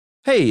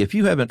Hey, if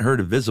you haven't heard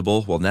of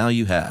Visible, well, now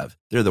you have.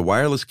 They're the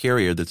wireless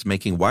carrier that's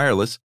making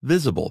wireless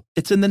visible.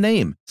 It's in the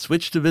name.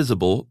 Switch to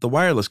Visible, the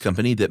wireless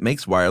company that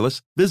makes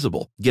wireless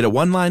visible. Get a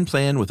one-line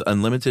plan with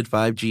unlimited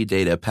 5G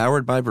data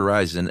powered by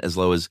Verizon as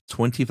low as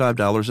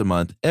 $25 a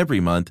month every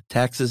month,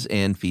 taxes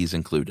and fees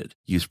included.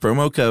 Use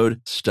promo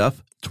code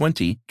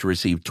STUFF20 to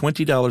receive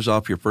 $20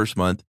 off your first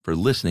month for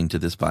listening to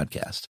this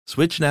podcast.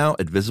 Switch now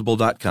at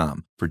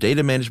Visible.com. For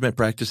data management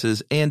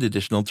practices and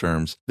additional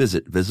terms,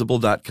 visit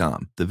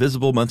Visible.com. The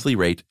Visible monthly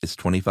rate is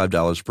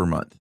 $25 per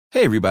month.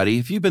 Hey everybody,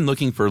 if you've been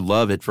looking for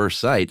love at first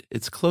sight,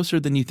 it's closer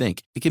than you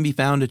think. It can be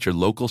found at your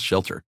local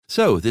shelter.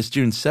 So this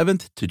June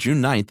 7th to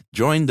June 9th,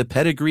 join the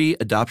Pedigree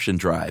Adoption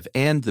Drive,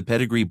 and the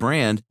Pedigree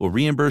brand will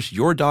reimburse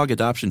your dog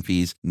adoption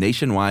fees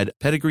nationwide.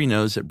 Pedigree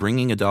knows that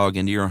bringing a dog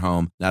into your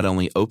home not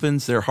only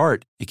opens their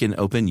heart, it can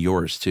open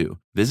yours too.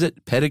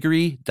 Visit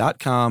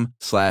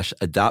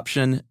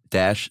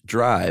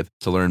pedigree.com/adoption-drive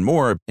to learn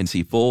more and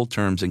see full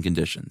terms and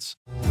conditions.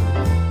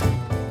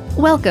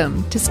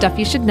 Welcome to Stuff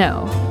You Should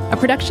Know, a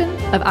production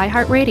of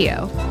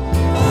iHeartRadio.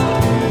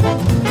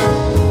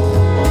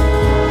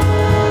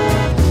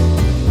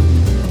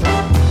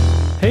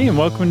 Hey, and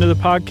welcome to the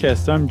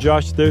podcast. I'm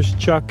Josh, there's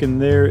Chuck, and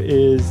there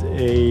is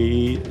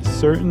a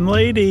certain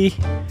lady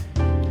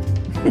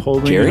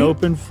holding Jerry? an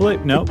open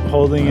flame. Nope,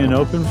 holding an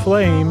open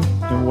flame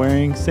and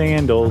wearing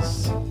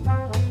sandals.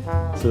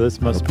 So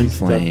this must Open be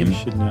flame.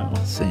 stuff you should know.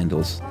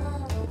 Sandals.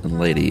 And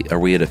lady, are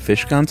we at a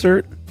Fish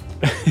concert?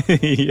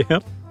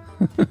 Yep.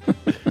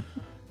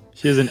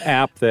 She has an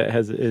app that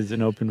is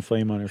an open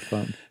flame on her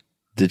phone.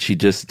 Does she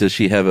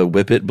have a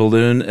Whippet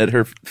balloon at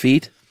her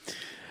feet?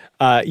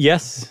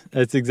 Yes,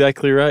 that's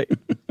exactly right.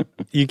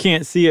 You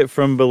can't see it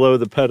from below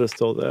the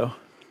pedestal, though.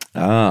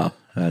 Oh,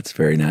 that's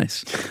very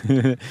nice.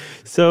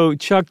 So,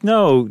 Chuck,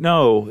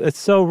 no, it's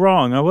so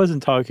wrong. I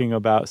wasn't talking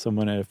about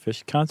someone at a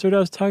Fish concert. I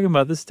was talking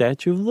about the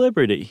Statue of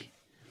Liberty.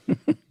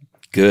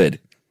 Good,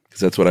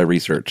 because that's what I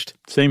researched.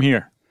 Same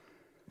here.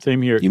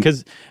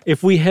 Because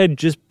if we had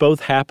just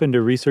both happened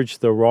to research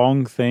the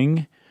wrong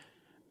thing,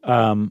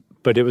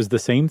 but it was the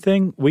same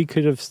thing, we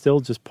could have still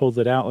just pulled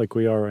it out like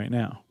we are right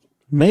now.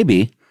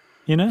 Maybe.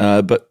 You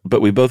know? But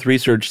we both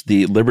researched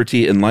the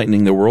Liberty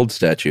Enlightening the World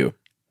statue.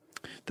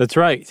 That's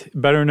right.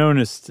 Better known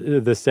as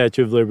the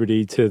Statue of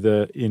Liberty to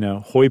the,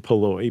 hoi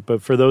polloi.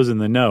 But for those in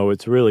the know,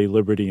 it's really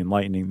Liberty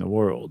Enlightening the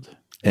World.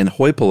 And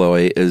hoi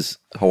polloi is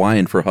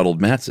Hawaiian for huddled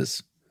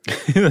masses.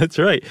 That's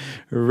right.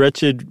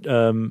 Wretched.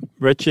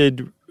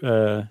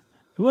 It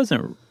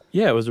wasn't.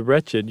 Yeah, it was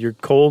wretched. You're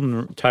cold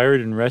and tired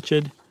and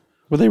wretched.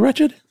 Were they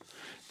wretched?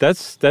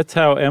 That's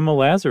how Emma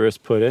Lazarus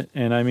put it.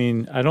 And I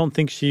mean, I don't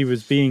think she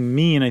was being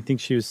mean. I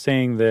think she was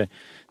saying the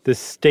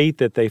state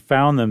that they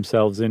found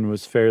themselves in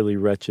was fairly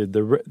wretched.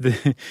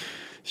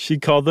 She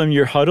called them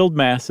your huddled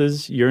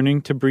masses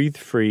yearning to breathe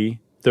free,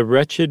 the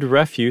wretched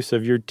refuse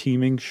of your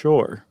teeming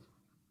shore.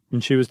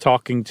 And she was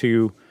talking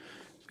to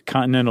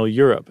continental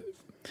Europe.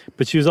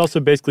 But she was also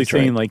basically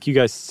saying, like, you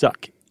guys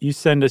suck. You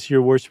send us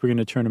your worst, we're going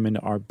to turn them into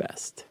our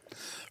best.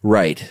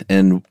 Right.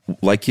 And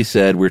like you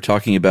said, we're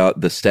talking about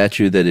the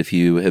statue that, if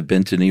you have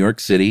been to New York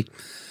City,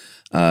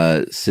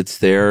 sits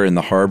there in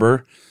the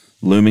harbor,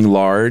 looming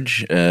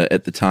large,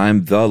 at the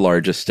time, the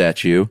largest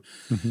statue.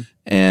 Mm-hmm.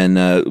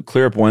 And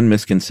clear up one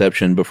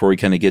misconception before we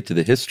kind of get to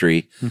the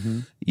history. Mm-hmm.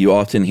 You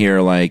often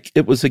hear, like,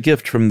 it was a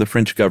gift from the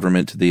French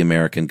government to the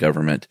American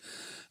government.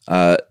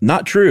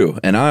 Not true.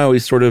 And I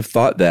always sort of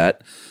thought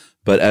that.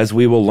 But as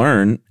we will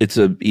learn, it's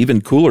an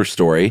even cooler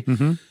story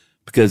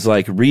because,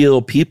 like,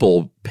 real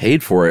people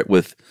paid for it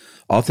with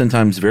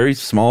oftentimes very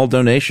small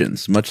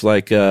donations, much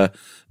like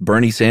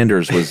Bernie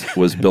Sanders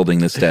was building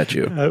this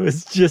statue. I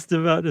was just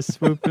about to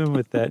swoop in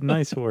with that.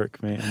 Nice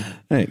work, man.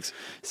 Thanks.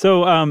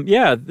 So,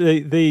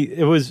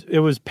 it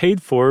was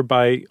paid for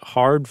by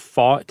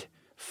hard-fought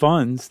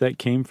funds that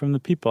came from the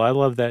people. I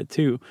love that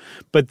too.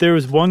 But there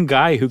was one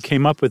guy who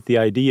came up with the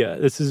idea.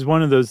 This is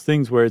one of those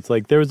things where it's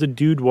like there was a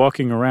dude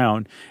walking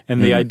around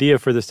and the idea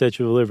for the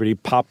Statue of Liberty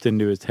popped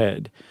into his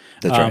head.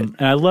 That's right.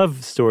 And I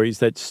love stories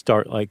that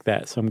start like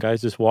that. Some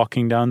guy's just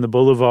walking down the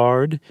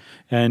boulevard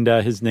and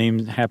his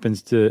name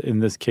happens to, in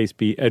this case,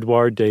 be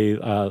Edouard de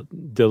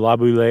La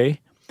Boulaye.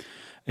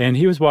 And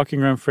he was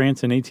walking around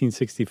France in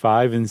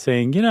 1865 and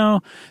saying,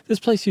 this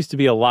place used to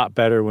be a lot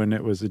better when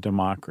it was a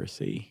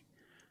democracy.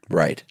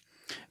 Right.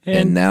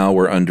 And now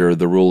we're under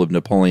the rule of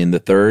Napoleon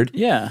III.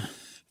 Yeah.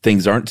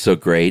 Things aren't so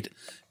great.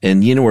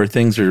 And where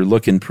things are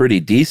looking pretty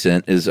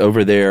decent is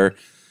over there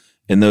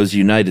in those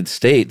United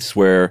States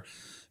where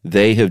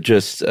they have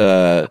just,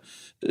 Lincoln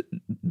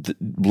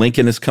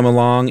has come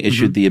along,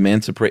 issued the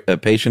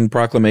Emancipation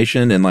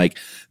Proclamation, and like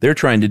they're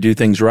trying to do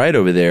things right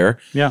over there.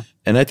 Yeah.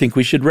 And I think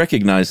we should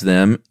recognize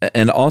them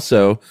and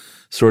also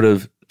sort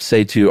of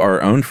say to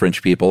our own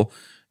French people,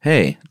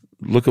 hey,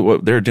 look at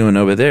what they're doing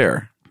over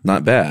there.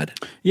 Not bad.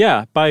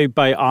 Yeah,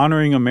 by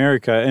honoring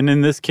America. And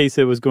in this case,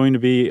 it was going to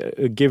be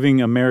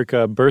giving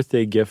America a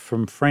birthday gift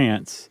from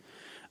France.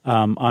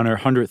 on her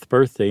 100th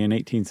birthday in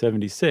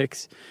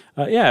 1876,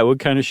 it would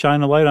kind of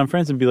shine a light on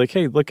France and be like,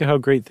 hey, look at how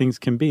great things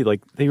can be.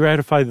 Like, they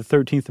ratified the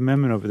 13th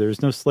Amendment over there.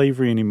 There's no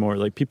slavery anymore.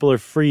 Like, people are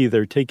free.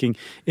 They're taking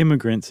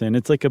immigrants in.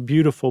 It's like a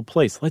beautiful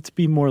place. Let's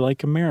be more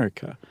like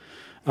America.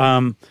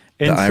 And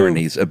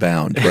ironies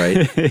abound,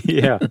 right?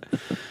 Yeah.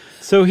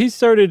 So he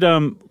started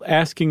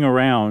asking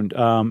around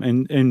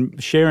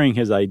and sharing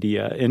his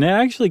idea. And it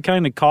actually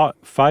kind of caught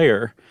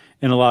fire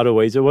in a lot of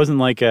ways. It wasn't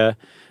like a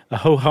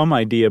ho-hum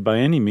idea by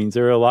any means.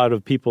 There were a lot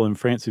of people in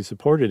France who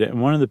supported it.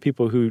 And one of the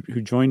people who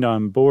joined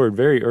on board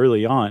very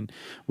early on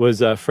was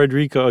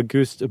Federico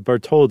Auguste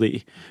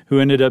Bartholdi, who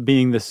ended up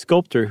being the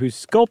sculptor who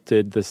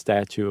sculpted the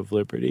Statue of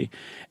Liberty.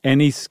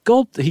 And he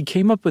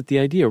came up with the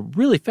idea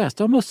really fast,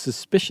 almost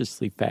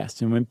suspiciously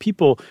fast. And when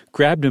people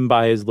grabbed him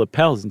by his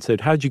lapels and said,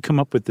 how'd you come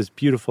up with this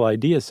beautiful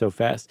idea so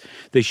fast?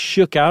 They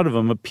shook out of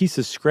him a piece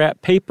of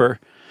scrap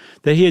paper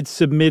that he had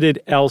submitted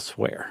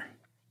elsewhere.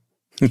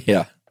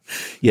 Yeah.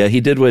 Yeah,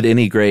 he did what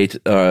any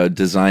great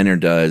designer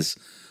does,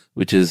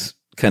 which is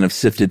kind of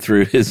sifted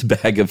through his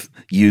bag of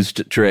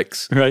used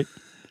tricks. Right.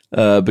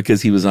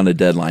 Because he was on a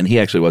deadline. He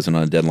actually wasn't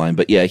on a deadline.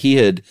 But yeah, he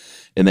had,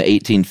 in the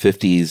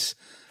 1850s,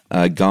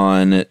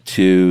 gone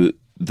to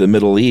the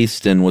Middle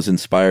East and was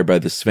inspired by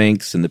the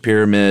Sphinx and the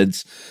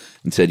pyramids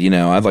and said,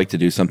 I'd like to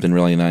do something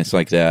really nice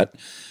like that.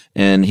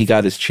 And he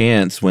got his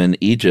chance when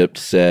Egypt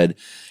said,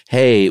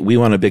 hey, we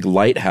want a big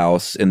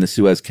lighthouse in the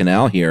Suez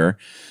Canal here.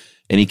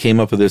 And he came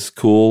up with this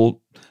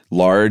cool,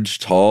 large,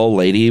 tall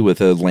lady with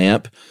a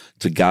lamp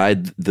to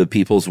guide the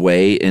people's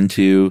way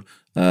into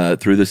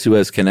through the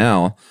Suez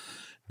Canal.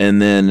 And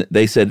then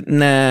they said,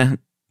 nah,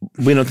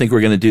 we don't think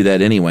we're going to do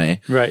that anyway.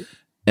 Right.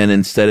 And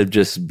instead of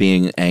just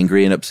being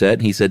angry and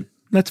upset, he said,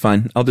 that's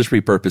fine. I'll just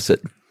repurpose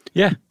it.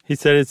 Yeah. He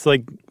said, it's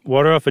like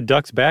water off a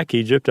duck's back,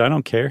 Egypt. I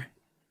don't care.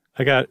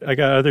 I got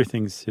other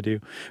things to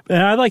do.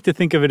 And I like to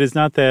think of it as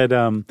not that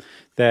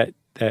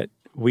that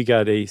we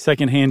got a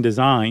secondhand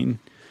design,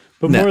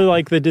 but more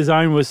like the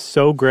design was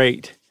so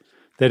great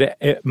that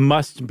it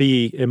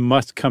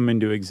must come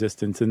into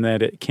existence, and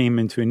that it came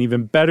into an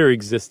even better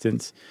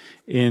existence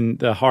in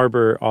the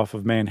harbor off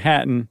of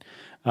Manhattan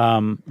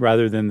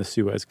rather than the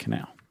Suez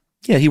Canal.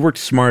 Yeah, he worked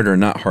smarter,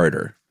 not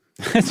harder.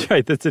 That's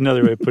right. That's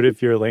another way to put it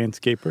if you're a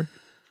landscaper.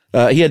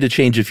 He had to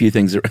change a few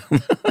things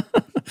around.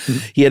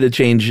 He had to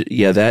change,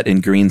 that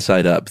and green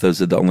side up.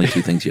 Those are the only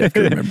two things you have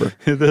to remember.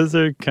 Those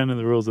are kind of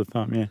the rules of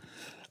thumb, yeah.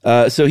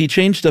 So he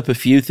changed up a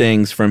few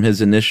things from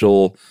his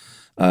initial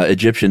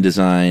Egyptian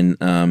design,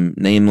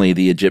 namely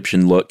the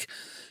Egyptian look.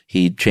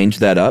 He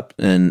changed that up,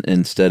 and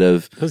instead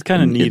of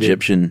an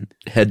Egyptian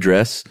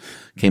headdress,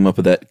 came up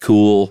with that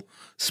cool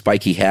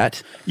spiky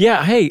hat.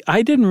 Yeah, hey,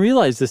 I didn't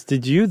realize this.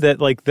 Did you?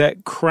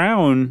 That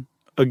crown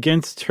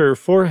against her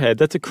forehead,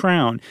 that's a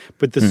crown,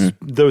 but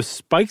those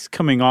spikes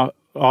coming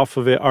off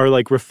of it are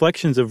like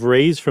reflections of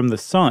rays from the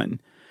sun.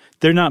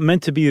 They're not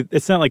meant to be,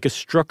 it's not like a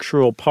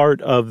structural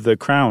part of the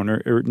crown,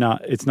 or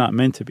not, it's not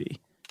meant to be.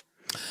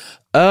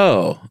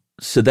 Oh,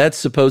 so that's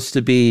supposed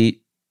to be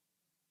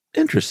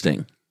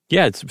interesting.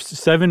 Yeah, it's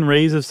 7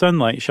 rays of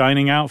sunlight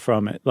shining out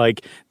from it.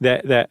 Like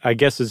that I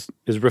guess is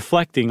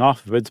reflecting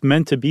off of it. It's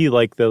meant to be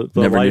like the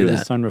light of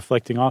the sun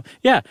reflecting off.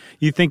 Yeah,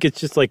 you think it's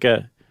just like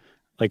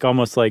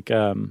almost like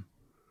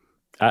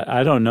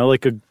I don't know,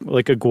 like a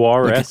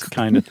Guar-esque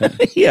kind of thing.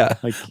 Yeah,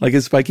 like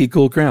a spiky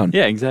cool crown.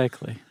 Yeah,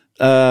 exactly.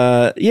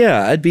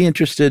 I'd be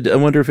interested. I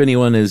wonder if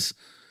anyone has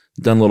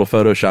done a little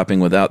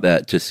photoshopping without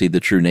that to see the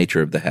true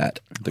nature of the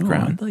hat, the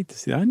crown. I'd like to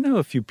see that. I know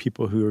a few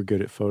people who are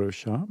good at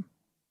Photoshop.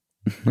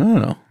 I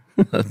don't know.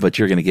 But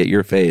you're going to get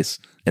your face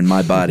and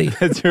my body.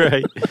 That's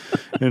right.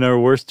 In our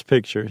worst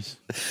pictures.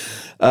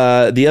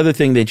 The other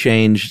thing they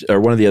changed,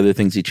 or one of the other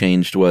things he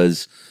changed,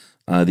 was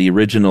the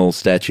original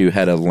statue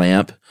had a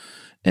lamp.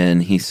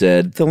 And he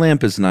said, the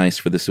lamp is nice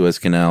for the Suez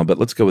Canal, but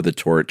let's go with a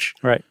torch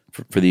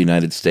for the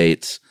United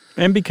States.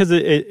 And because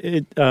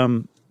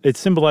it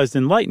symbolized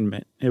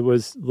enlightenment. It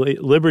was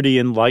liberty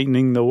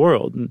enlightening the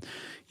world. And,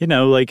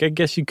 I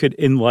guess you could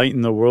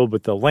enlighten the world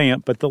with the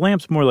lamp, but the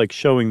lamp's more like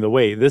showing the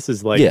way. This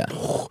is like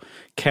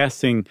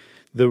casting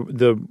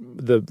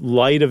the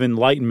light of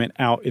enlightenment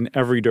out in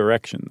every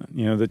direction.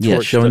 The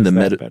torch showing does the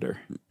that better.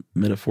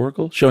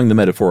 Metaphorical? Showing the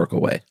metaphorical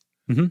way.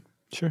 Mm-hmm.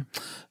 Sure.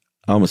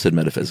 I almost said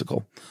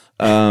metaphysical.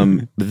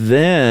 Then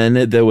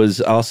there was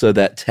also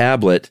that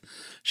tablet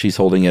she's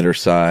holding at her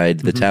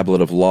side, the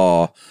Tablet of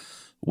Law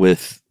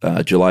with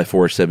July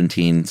 4,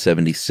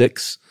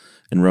 1776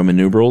 in Roman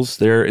numerals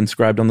there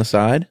inscribed on the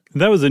side.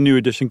 That was a new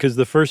edition because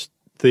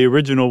the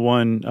original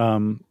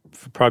one,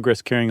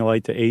 Progress Carrying a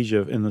Light to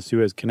Asia in the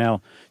Suez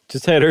Canal,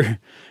 just had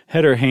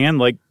her hand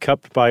like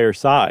cupped by her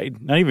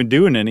side, not even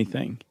doing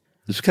anything.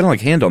 It's kind of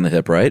like hand on the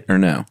hip, right? Or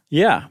no?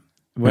 Yeah.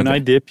 When I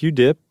dip, you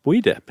dip,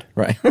 we dip.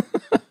 Right.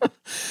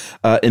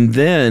 And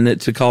then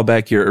to call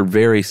back your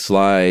very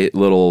sly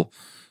little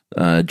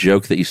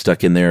joke that you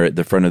stuck in there at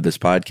the front of this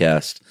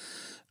podcast,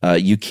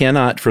 you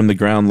cannot from the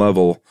ground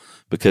level,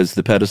 because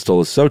the pedestal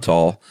is so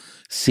tall,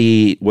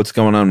 see what's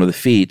going on with the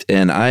feet.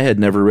 And I had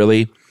never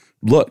really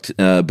looked.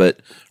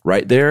 But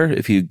right there,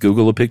 if you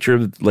Google a picture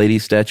of the Lady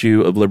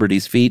Statue of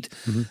Liberty's feet,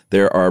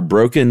 there are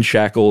broken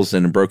shackles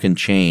and a broken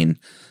chain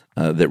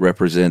that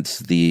represents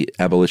the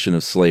abolition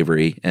of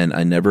slavery. And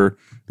I never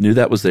knew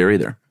that was there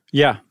either.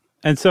 Yeah.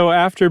 And so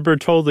after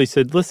Bertoldi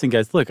said, listen,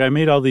 guys, look, I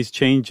made all these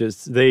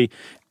changes. They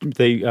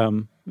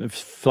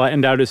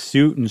flattened out his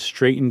suit and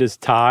straightened his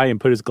tie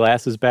and put his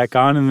glasses back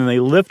on. And then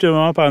they lifted him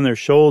up on their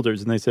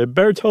shoulders and they said,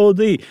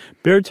 Bertoldi,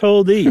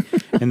 Bertoldi.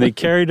 And they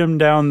carried him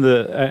down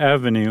the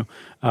avenue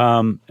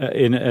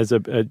as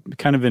a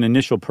kind of an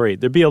initial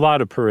parade. There'd be a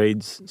lot of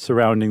parades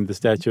surrounding the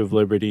Statue of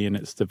Liberty and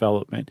its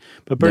development.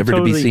 But Bertoldi, never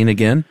to be seen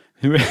again?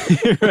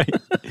 Right.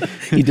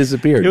 He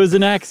disappeared. It was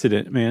an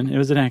accident, man. It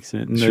was an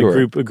accident. And the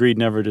group agreed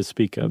never to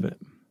speak of it.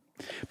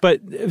 But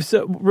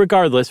so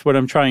regardless, what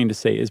I'm trying to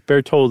say is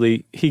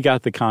Bertoldi, he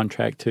got the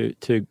contract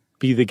to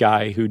be the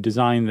guy who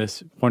designed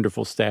this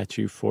wonderful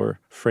statue for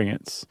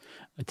France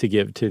to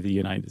give to the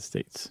United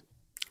States.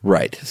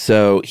 Right.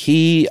 So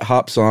he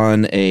hops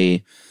on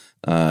a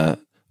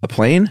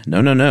plane?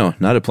 No,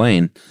 not a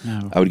plane.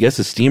 No. I would guess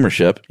a steamer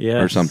ship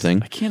or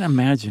something. I can't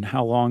imagine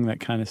how long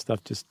that kind of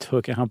stuff just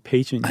took and how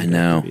patient you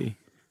have to be.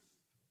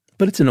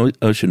 But it's an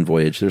ocean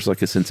voyage. There's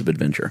like a sense of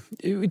adventure.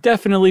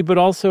 Definitely, but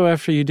also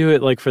after you do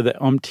it like for the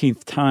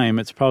umpteenth time,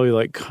 it's probably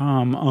like,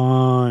 come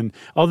on.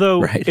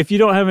 Although, if you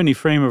don't have any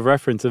frame of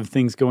reference of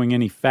things going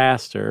any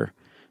faster,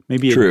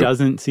 maybe it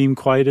doesn't seem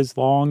quite as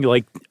long.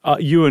 Like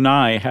you and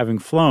I having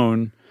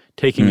flown,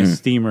 taking a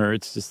steamer,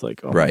 it's just like,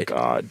 oh my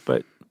God.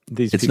 But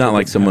it's not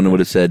like someone would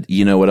have said,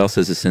 you know what else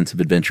has a sense of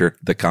adventure?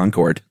 The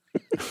Concorde.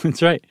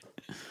 That's right.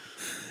 A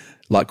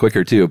lot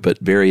quicker too, but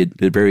very,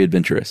 very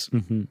adventurous.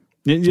 Mm-hmm.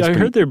 I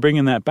heard they're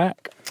bringing that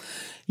back.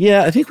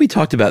 Yeah, I think we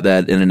talked about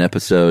that in an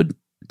episode.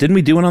 Didn't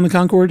we do one on the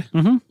Concorde?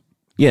 Mm-hmm.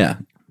 Yeah.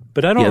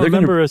 But I don't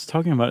remember us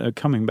talking about it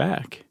coming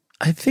back.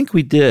 I think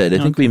we did. I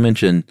think we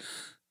mentioned,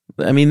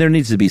 I mean, there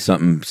needs to be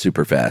something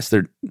super fast.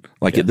 They're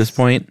like at this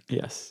point.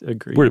 Yes,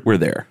 agreed. We're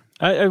there.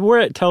 We're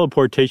at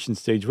teleportation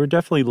stage. We're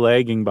definitely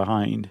lagging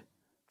behind.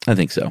 I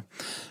think so.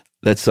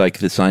 That's like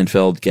the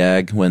Seinfeld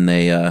gag when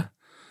they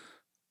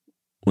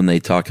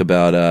talk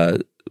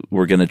about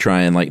we're going to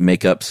try and like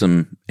make up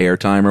some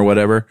airtime or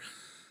whatever.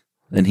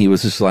 And he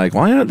was just like,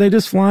 why aren't they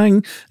just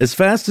flying as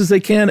fast as they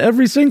can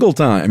every single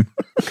time?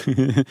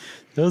 I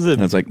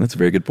was like, that's a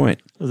very good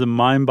point. That was a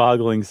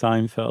mind-boggling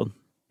Seinfeld.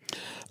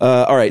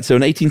 All right. So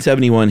in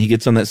 1871, he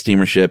gets on that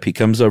steamer ship. He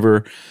comes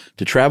over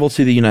to travel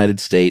to the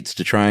United States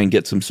to try and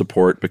get some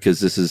support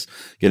because this is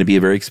going to be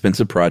a very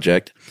expensive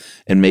project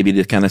and maybe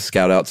to kind of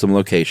scout out some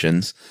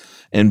locations.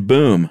 And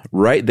boom,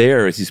 right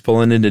there, as he's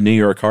pulling into New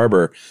York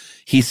Harbor,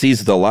 he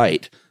sees the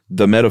light,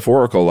 the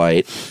metaphorical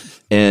light,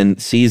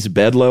 and sees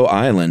Bedloe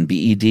Island,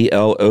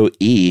 Bedloe,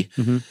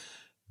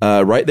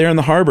 right there in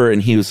the harbor.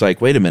 And he was like,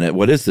 wait a minute,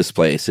 what is this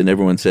place? And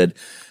everyone said,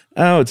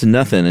 oh, it's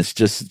nothing.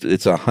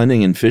 It's a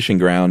hunting and fishing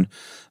ground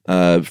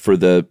for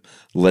the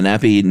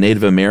Lenape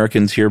Native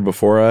Americans here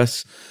before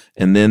us.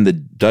 And then the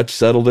Dutch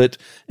settled it,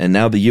 and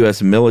now the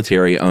U.S.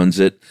 military owns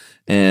it.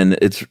 And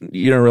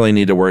you don't really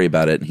need to worry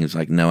about it. And he was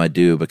like, no, I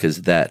do,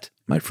 because that,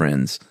 my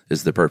friends,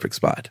 is the perfect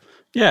spot.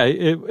 Yeah,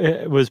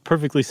 it was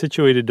perfectly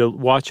situated to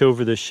watch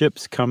over the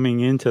ships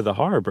coming into the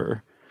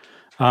harbor.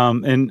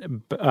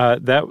 And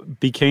that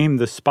became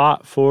the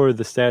spot for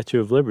the Statue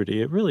of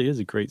Liberty. It really is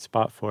a great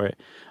spot for it.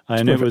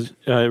 And it was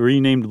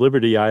renamed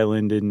Liberty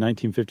Island in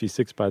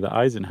 1956 by the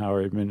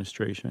Eisenhower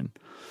administration.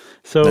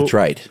 So that's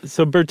right.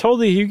 So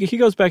Bertoldi, he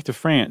goes back to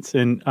France,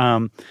 and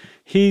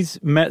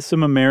he's met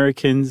some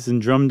Americans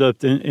and drummed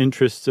up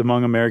interest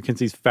among Americans.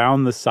 He's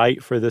found the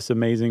site for this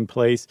amazing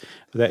place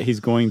that he's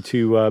going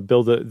to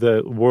build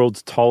the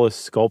world's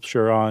tallest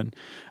sculpture on.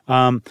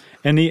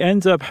 And he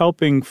ends up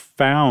helping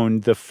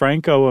found the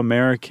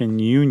Franco-American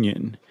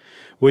Union,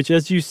 which,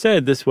 as you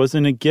said, this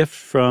wasn't a gift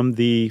from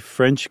the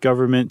French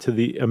government to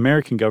the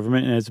American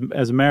government. And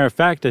as a matter of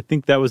fact, I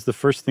think that was the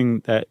first thing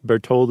that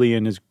Bertoldi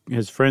and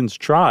his friends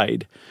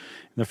tried.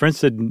 And the French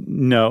said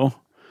no.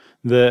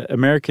 The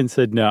Americans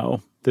said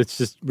no. That's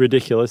just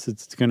ridiculous.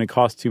 It's going to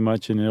cost too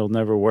much and it'll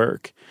never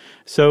work.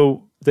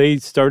 So they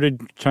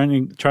started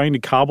trying to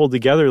cobble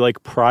together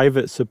like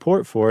private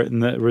support for it,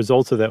 and the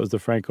result of that was the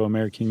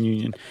Franco-American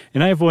Union.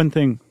 And I have one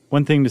thing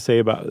to say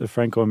about the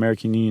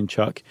Franco-American Union,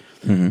 Chuck.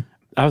 Mm-hmm.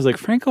 I was like,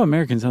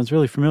 Franco-American sounds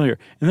really familiar.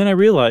 And then I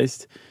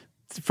realized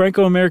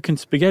Franco-American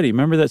spaghetti.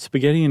 Remember that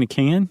spaghetti in a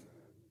can?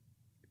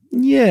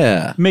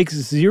 Yeah. Makes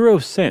zero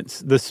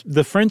sense.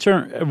 The French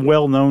aren't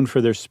well known for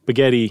their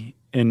spaghetti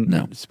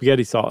and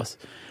spaghetti sauce.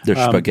 Their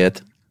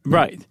spaghetti.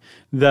 Right.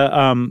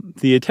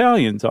 The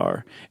Italians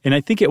are. And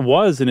I think it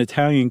was an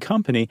Italian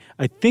company.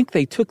 I think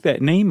they took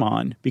that name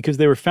on because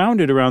they were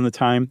founded around the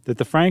time that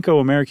the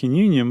Franco-American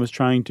Union was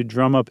trying to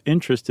drum up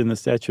interest in the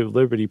Statue of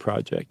Liberty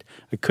project.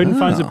 I couldn't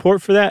find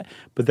support for that,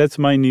 but that's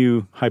my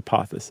new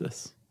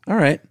hypothesis. All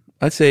right.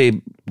 I'd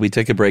say we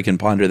take a break and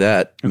ponder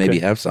that, maybe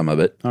have some of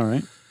it. All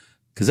right.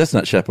 Because that's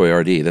not Chapeau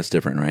RD. That's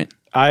different, right?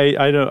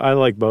 I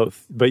like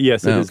both, but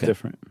yes, it is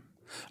different.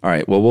 All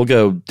right. Well, we'll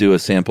go do a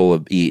sample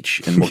of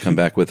each, and we'll come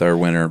back with our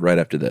winner right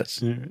after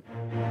this.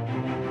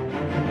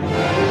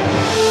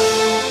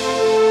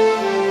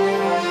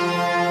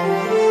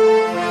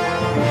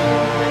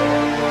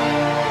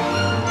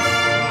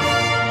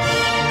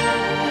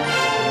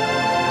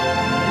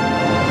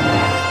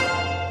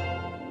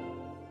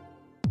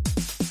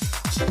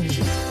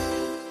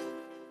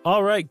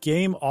 All right,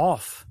 game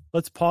off.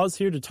 Let's pause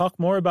here to talk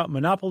more about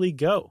Monopoly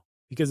Go.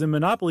 Because in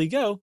Monopoly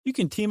Go, you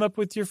can team up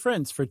with your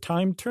friends for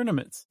timed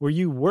tournaments where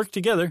you work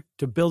together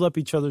to build up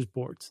each other's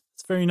boards.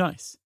 It's very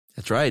nice.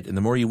 That's right. And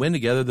the more you win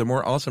together, the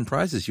more awesome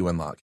prizes you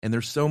unlock. And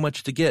there's so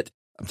much to get.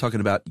 I'm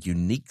talking about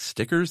unique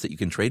stickers that you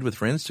can trade with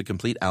friends to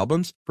complete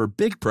albums for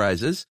big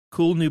prizes,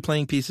 cool new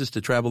playing pieces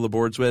to travel the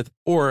boards with,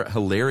 or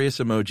hilarious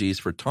emojis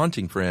for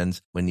taunting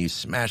friends when you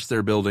smash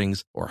their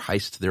buildings or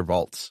heist their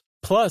vaults.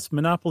 Plus,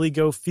 Monopoly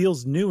Go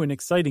feels new and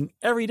exciting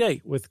every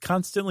day with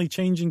constantly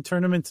changing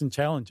tournaments and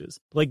challenges,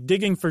 like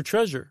digging for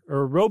treasure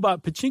or a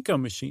robot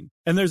pachinko machine.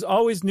 And there's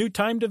always new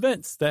timed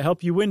events that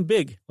help you win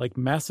big, like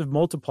massive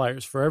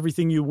multipliers for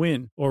everything you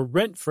win or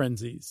rent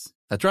frenzies.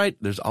 That's right.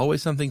 There's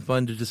always something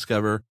fun to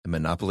discover in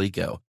Monopoly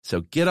Go. So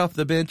get off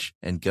the bench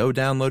and go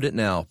download it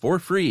now for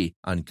free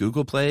on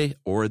Google Play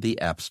or the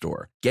App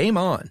Store. Game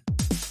on!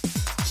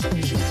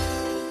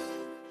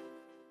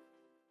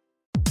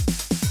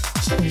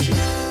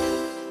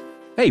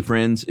 Hey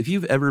friends, if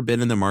you've ever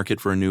been in the market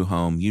for a new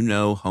home, you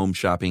know home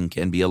shopping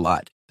can be a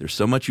lot. There's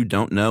so much you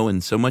don't know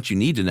and so much you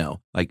need to know.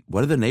 Like,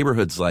 what are the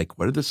neighborhoods like?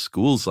 What are the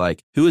schools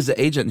like? Who is the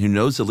agent who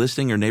knows the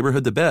listing or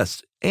neighborhood the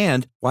best?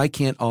 And why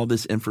can't all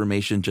this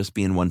information just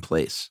be in one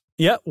place?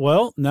 Yeah,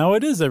 well, now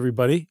it is,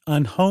 everybody,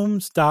 on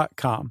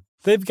Homes.com.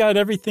 They've got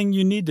everything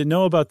you need to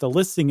know about the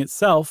listing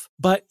itself,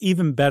 but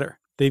even better.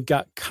 They've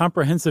got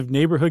comprehensive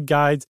neighborhood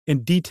guides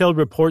and detailed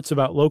reports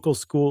about local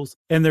schools,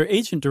 and their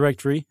agent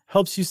directory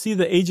helps you see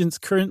the agent's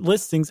current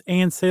listings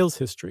and sales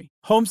history.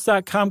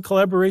 Homes.com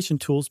collaboration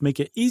tools make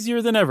it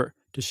easier than ever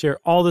to share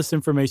all this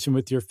information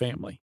with your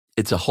family.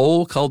 It's a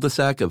whole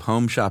cul-de-sac of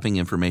home shopping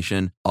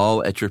information,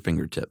 all at your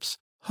fingertips.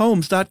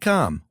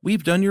 Homes.com.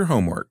 We've done your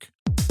homework.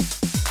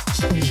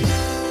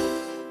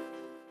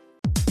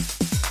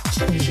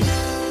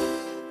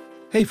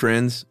 Hey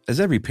friends, as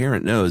every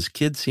parent knows,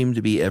 kids seem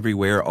to be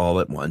everywhere all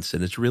at once,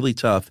 and it's really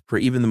tough for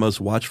even the most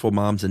watchful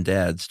moms and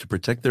dads to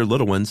protect their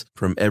little ones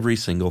from every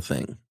single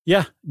thing.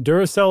 Yeah,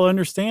 Duracell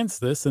understands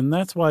this, and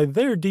that's why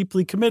they're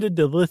deeply committed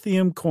to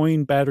lithium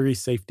coin battery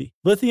safety.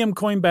 Lithium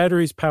coin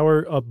batteries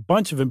power a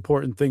bunch of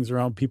important things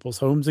around people's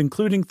homes,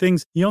 including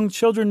things young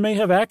children may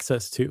have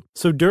access to.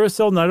 So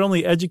Duracell not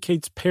only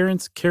educates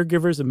parents,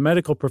 caregivers, and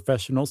medical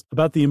professionals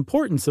about the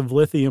importance of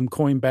lithium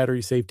coin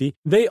battery safety,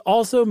 they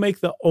also make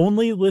the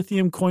only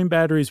lithium coin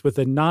batteries with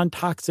a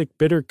non-toxic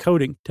bitter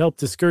coating to help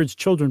discourage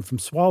children from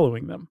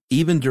swallowing them.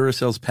 Even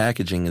Duracell's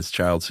packaging is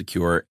child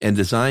secure and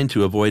designed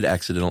to avoid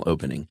accidental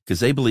opening,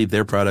 because they believe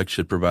their products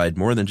should provide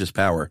more than just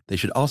power. They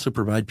should also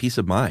provide peace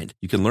of mind.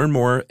 You can learn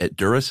more at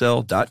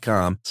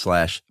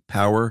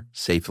Duracell.com/power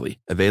safely.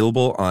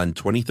 Available on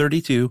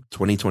 2032,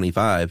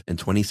 2025, and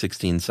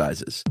 2016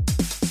 sizes.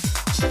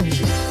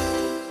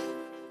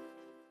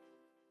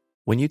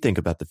 When you think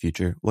about the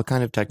future, what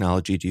kind of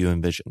technology do you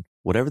envision?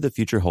 Whatever the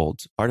future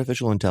holds,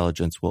 artificial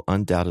intelligence will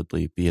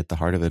undoubtedly be at the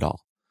heart of it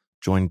all.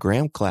 Join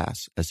Graham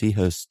Class as he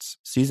hosts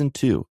Season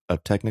 2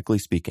 of Technically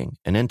Speaking,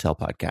 an Intel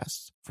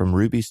podcast from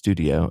Ruby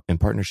Studio in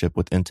partnership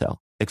with Intel.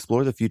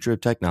 Explore the future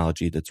of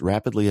technology that's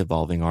rapidly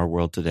evolving our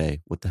world today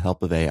with the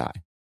help of AI.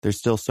 There's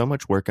still so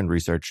much work and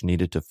research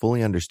needed to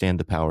fully understand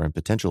the power and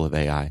potential of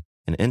AI,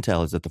 and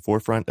Intel is at the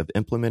forefront of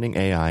implementing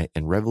AI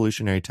and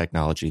revolutionary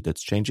technology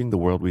that's changing the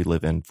world we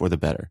live in for the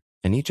better.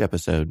 In each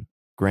episode,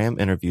 Graham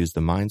interviews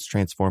the minds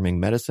transforming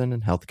medicine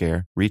and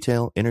healthcare,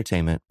 retail,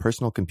 entertainment,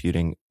 personal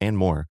computing, and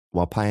more,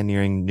 while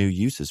pioneering new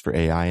uses for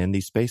AI in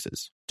these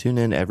spaces. Tune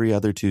in every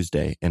other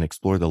Tuesday and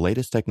explore the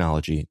latest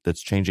technology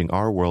that's changing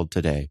our world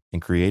today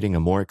and creating a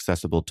more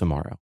accessible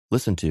tomorrow.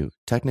 Listen to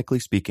Technically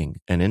Speaking,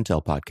 an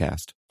Intel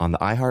podcast on the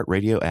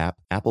iHeartRadio app,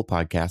 Apple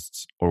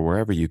Podcasts, or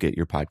wherever you get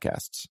your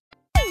podcasts.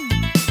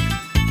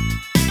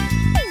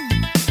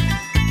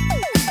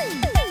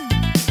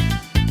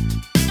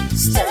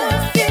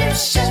 Stuff you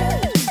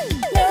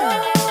should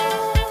know.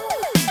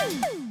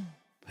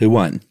 Who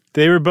won?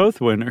 They were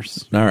both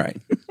winners. All right.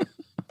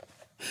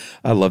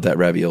 I love that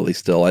ravioli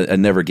still. I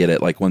never get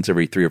it, like once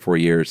every 3 or 4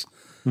 years.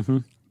 Mm-hmm.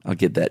 I'll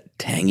get that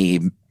tangy,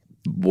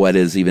 what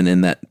is even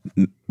in that,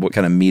 what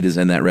kind of meat is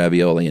in that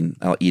ravioli, and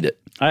I'll eat it.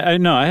 I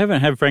know. I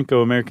haven't had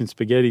Franco-American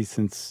spaghetti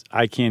since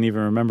I can't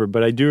even remember,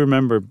 but I do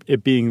remember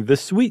it being the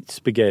sweet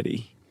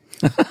spaghetti.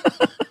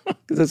 Because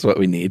that's what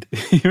we need.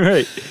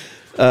 Right.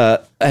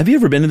 Have you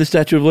ever been to the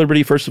Statue of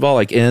Liberty, first of all,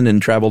 like in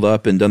and traveled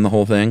up and done the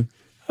whole thing?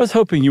 I was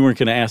hoping you weren't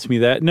going to ask me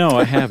that. No,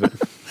 I haven't.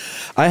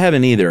 I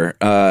haven't either.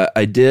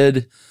 I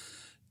did.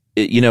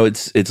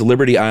 It's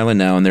Liberty Island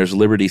now, and there's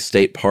Liberty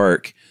State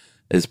Park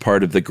as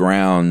part of the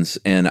grounds.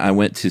 And I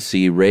went to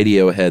see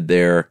Radiohead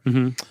there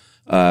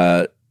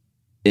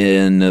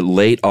in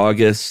late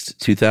August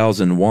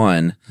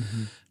 2001.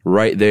 Mm-hmm.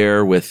 Right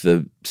there with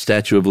the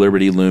Statue of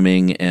Liberty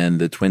looming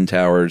and the Twin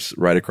Towers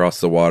right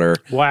across the water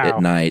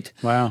at night.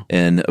 Wow.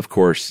 And of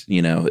course,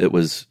 it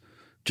was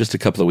just a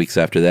couple of weeks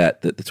after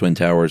that the Twin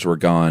Towers were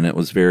gone. It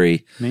was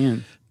very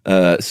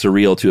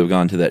surreal to have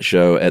gone to that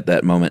show at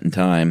that moment in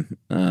time.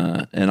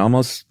 And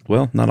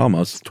not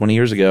almost, 20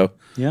 years ago.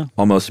 Yeah.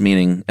 Almost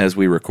meaning as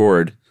we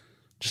record,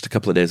 just a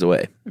couple of days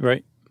away.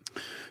 Right.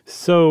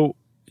 So,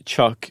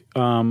 Chuck,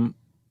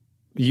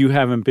 you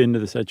haven't been to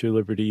the Statue of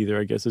Liberty either,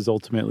 I guess, is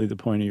ultimately the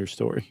point of your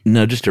story.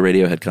 No, just a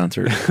Radiohead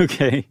concert.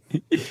 Okay.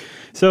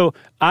 So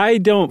I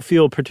don't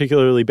feel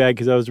particularly bad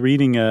because I was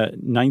reading a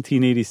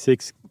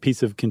 1986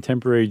 piece of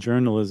contemporary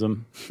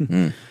journalism,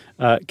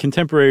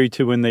 contemporary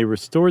to when they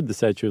restored the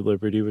Statue of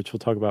Liberty, which we'll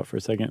talk about for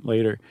a second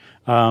later.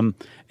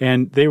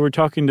 And they were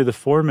talking to the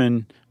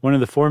foreman, one of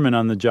the foremen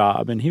on the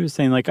job, and he was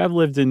saying, like, I've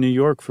lived in New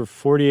York for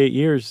 48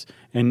 years,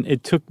 and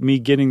it took me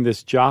getting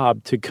this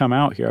job to come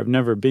out here. I've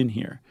never been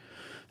here.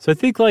 So I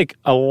think like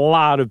a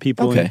lot of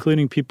people,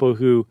 including people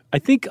who, I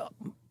think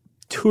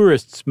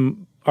tourists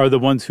are the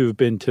ones who've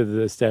been to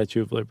the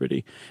Statue of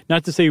Liberty.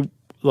 Not to say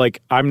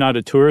like I'm not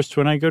a tourist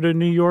when I go to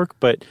New York,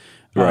 but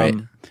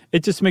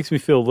it just makes me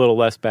feel a little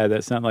less bad.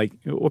 That's not like,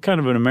 what kind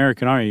of an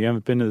American are you? You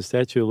haven't been to the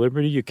Statue of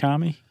Liberty, you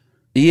commie?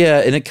 Yeah,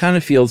 and it kind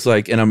of feels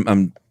like, and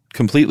I'm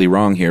completely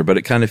wrong here, but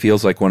it kind of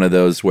feels like one of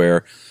those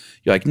where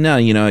you're like, no,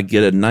 I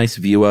get a nice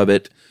view of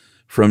it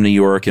from New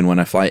York, and when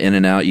I fly in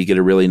and out, you get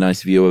a really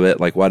nice view of it.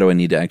 Like, why do I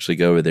need to actually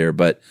go over there?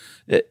 But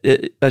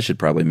I should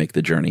probably make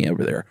the journey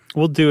over there.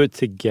 We'll do it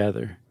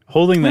together.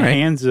 Holding the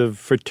hands of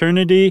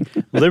fraternity,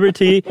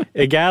 liberty,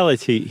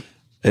 equality.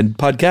 And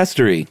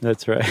podcastery.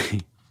 That's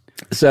right.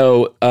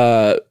 So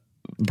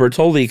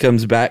Bertoldi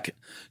comes back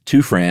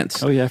to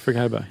France. Oh, yeah, I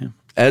forgot about him.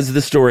 As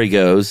the story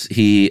goes,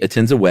 he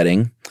attends a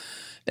wedding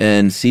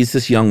and sees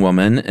this young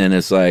woman and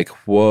is like,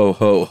 whoa,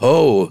 ho,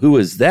 ho, who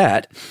is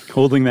that?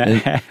 Holding that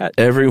hat.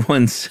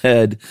 Everyone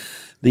said,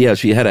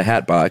 she had a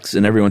hat box,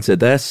 and everyone said,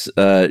 that's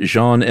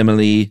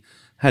Jean-Émilie,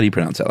 how do you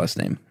pronounce that last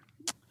name?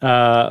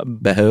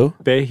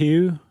 Behaut?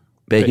 Behaut?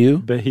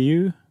 Behaut?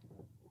 Behaut?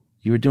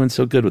 You were doing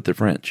so good with the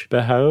French.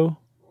 Behaut?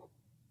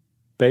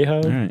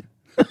 Behaut? All right.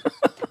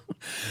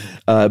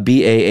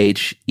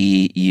 Baheux.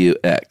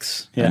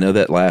 Yeah. I know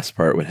that last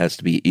part has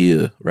to be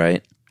ew,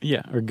 right?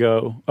 Yeah, or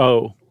go.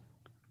 Oh,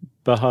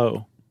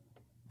 Behaut.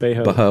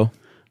 Behaut.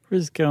 We're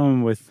just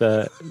going with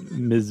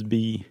Ms.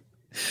 B.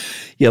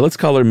 Yeah, let's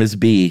call her Ms.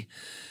 B.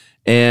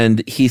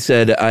 And he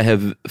said, I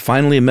have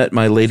finally met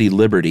my Lady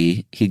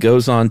Liberty. He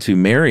goes on to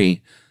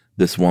marry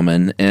this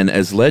woman, and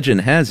as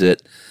legend has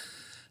it,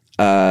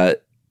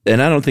 and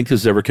I don't think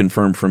this is ever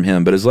confirmed from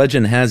him, but as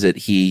legend has it,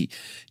 he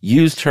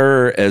used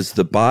her as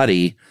the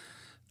body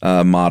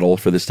model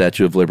for the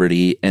Statue of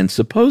Liberty, and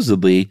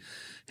supposedly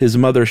his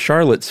mother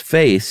Charlotte's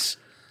face,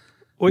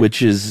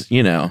 which is,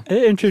 it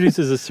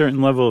introduces a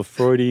certain level of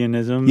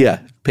Freudianism.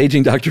 Yeah,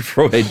 paging Dr.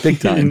 Freud, big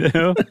time.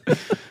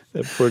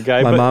 That poor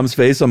guy. My mom's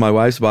face on my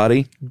wife's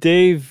body.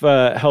 Dave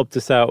helped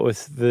us out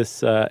with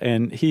this,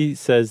 and he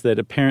says that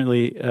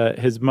apparently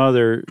his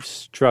mother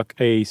struck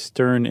a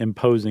stern,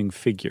 imposing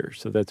figure,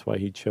 so that's why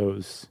he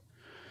chose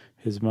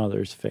his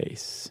mother's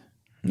face.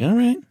 All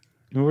right.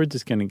 And we're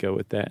just going to go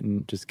with that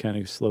and just kind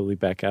of slowly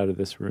back out of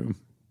this room.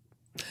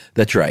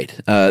 That's right.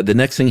 The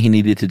next thing he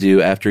needed to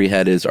do after he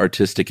had his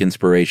artistic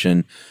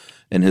inspiration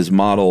and his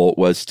model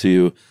was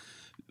to,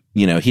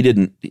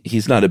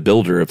 he's not a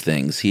builder of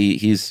things.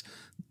 He is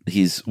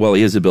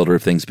a builder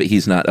of things, but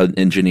he's not an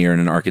engineer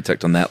and an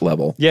architect on that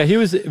level. Yeah, he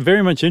was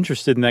very much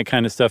interested in that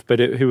kind of stuff, but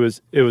it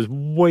was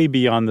way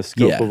beyond the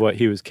scope of what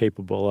he was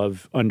capable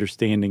of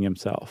understanding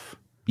himself.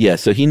 Yeah,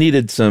 so he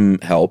needed some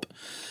help.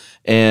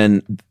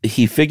 And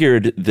he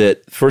figured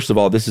that, first of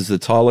all, this is the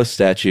tallest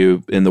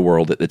statue in the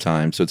world at the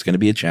time, so it's going to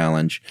be a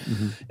challenge.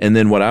 Mm-hmm. And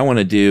then what I want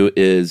to do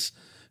is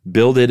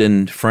build it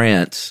in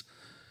France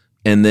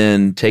and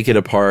then take it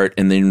apart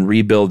and then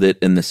rebuild it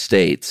in the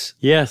States.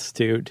 Yes,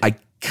 dude. I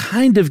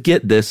kind of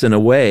get this in a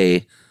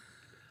way,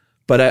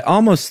 but I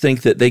almost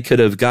think that they could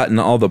have gotten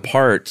all the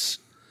parts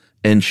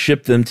and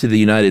shipped them to the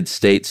United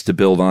States to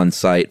build on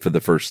site for the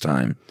first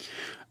time.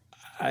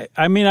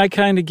 I mean, I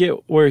kind of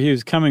get where he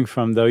was coming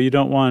from, though. You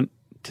don't want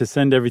to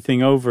send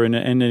everything over and it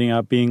ending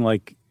up being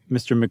like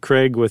Mr.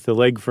 McCraig with a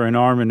leg for an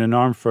arm and an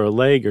arm for a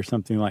leg or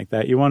something like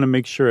that. You want to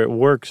make sure it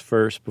works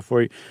first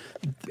before you...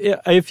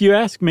 If you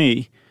ask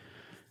me,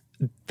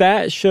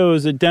 that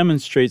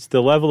demonstrates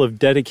the level of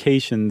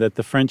dedication that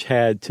the French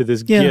had to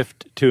this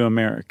gift to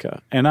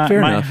America. And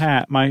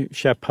my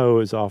chapeau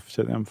is off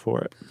to them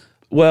for it.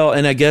 Well,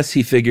 and I guess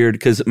he figured,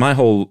 because my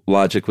whole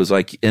logic was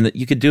like, and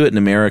you could do it in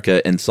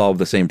America and solve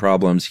the same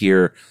problems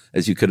here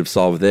as you could have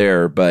solved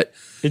there, but...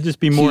 It'd just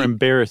be more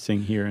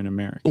embarrassing here in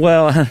America.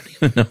 Well, I don't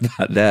even know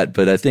about that,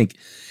 but I think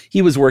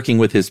he was working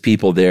with his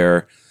people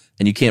there,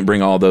 and you can't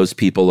bring all those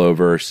people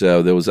over, so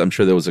I'm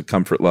sure there was a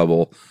comfort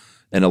level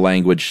and a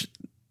language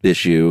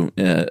issue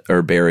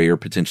or barrier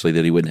potentially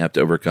that he wouldn't have to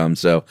overcome,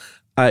 so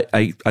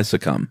I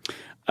succumb.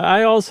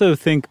 I also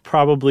think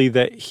probably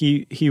that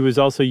he was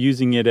also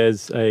using it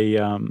as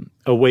a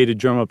way to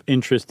drum up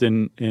interest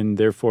and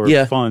therefore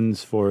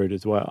funds for it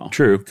as well.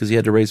 True, because he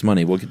had to raise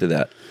money. We'll get to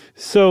that.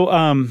 So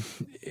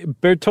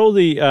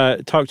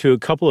Bertoldi talked to a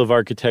couple of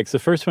architects. The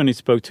first one he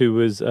spoke to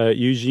was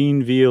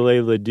Eugene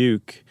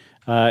Viollet-le-Duc.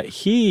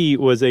 He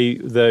was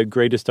the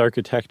greatest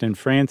architect in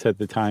France at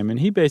the time, and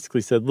he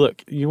basically said,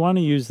 look, you want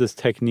to use this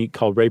technique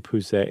called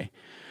repoussé.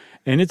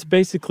 And it's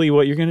basically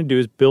what you're going to do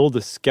is build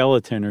a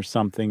skeleton or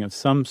something of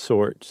some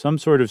sort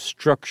of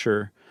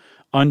structure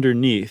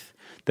underneath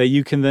that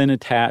you can then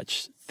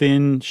attach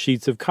thin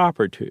sheets of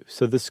copper to.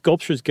 So the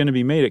sculpture is going to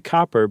be made of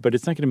copper, but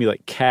it's not going to be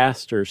like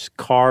cast or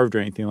carved or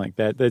anything like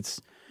that.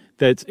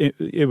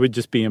 It would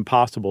just be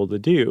impossible to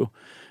do.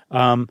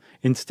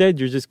 Instead,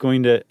 you're just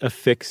going to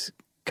affix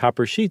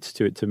copper sheets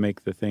to it to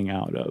make the thing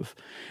out of.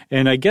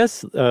 And I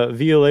guess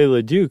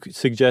Viollet-le-Duc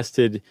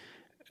suggested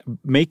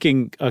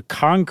making a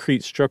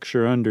concrete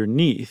structure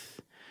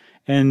underneath.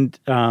 And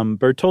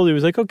Bertoldi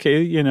was like,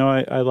 okay,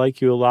 I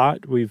like you a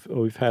lot.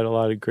 We've had a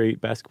lot of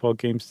great basketball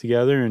games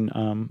together,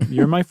 and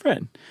you're my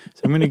friend.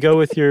 So I'm going to go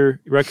with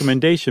your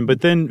recommendation. But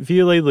then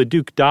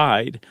Viollet-le-Duc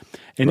died,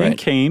 and then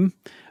came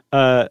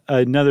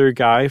another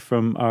guy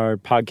from our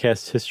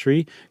podcast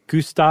history,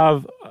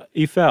 Gustave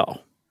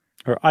Eiffel,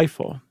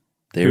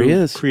 There he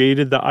is.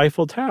 Created the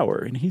Eiffel Tower.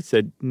 And he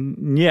said,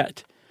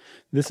 "Niet.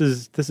 This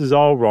is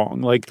all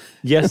wrong." Like,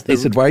 yes. They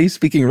said, why are you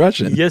speaking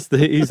Russian? Yes.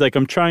 He's like,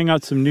 I'm trying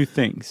out some new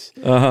things.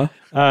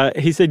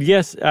 He said,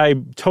 yes, I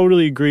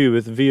totally agree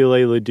with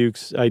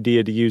Viollet-le-Duc's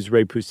idea to use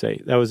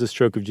repoussé. That was a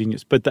stroke of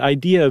genius. But the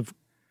idea of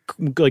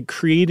like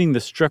creating the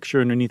structure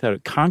underneath out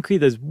of concrete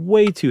that's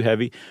way too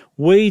heavy,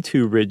 way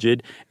too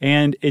rigid,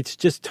 and it's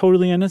just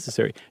totally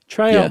unnecessary.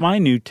 Try out my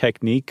new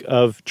technique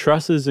of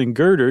trusses and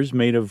girders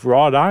made of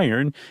wrought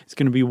iron. It's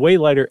going to be way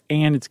lighter,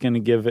 and it's going to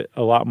give it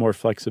a lot more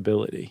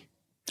flexibility.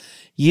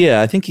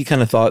 Yeah, I think he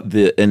kind of thought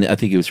and I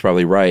think he was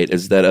probably right,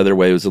 is that other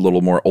way was a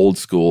little more old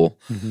school,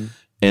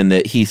 and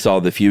that he saw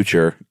the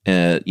future.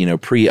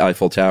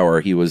 Pre-Eiffel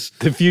Tower, he was...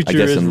 The future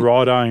is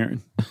wrought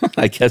iron.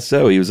 I guess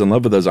so. He was in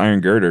love with those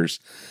iron girders.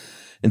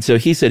 And so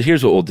he said,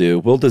 here's what we'll do.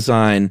 We'll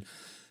design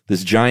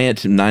this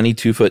giant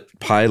 92-foot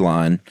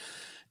pylon,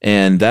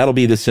 and that'll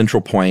be the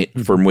central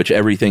point from which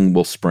everything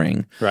will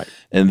spring. Right.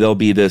 And there'll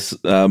be this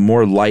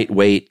more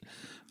lightweight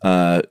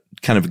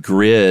kind of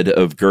grid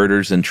of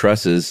girders and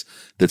trusses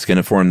that's going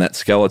to form that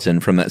skeleton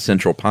from that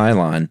central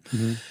pylon.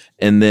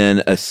 And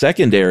then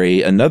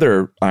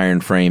another iron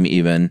frame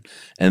even,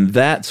 and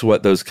that's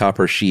what those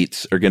copper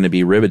sheets are going to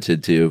be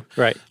riveted to,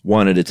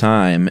 one at a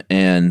time.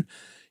 And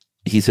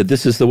he said,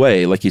 this is the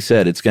way. Like you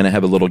said, it's going to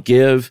have a little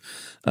give.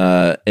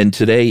 And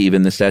today,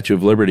 even the Statue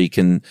of Liberty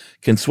can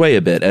sway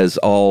a bit, as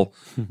all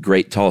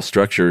great tall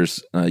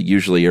structures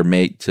usually are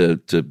made to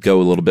go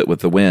a little bit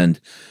with the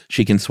wind.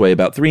 She can sway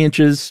about 3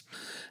 inches,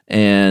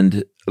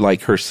 and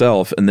like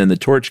herself, and then the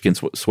torch can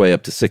sway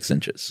up to 6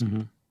 inches.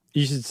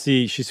 You should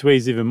see, she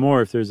sways even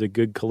more if there's a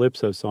good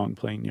Calypso song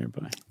playing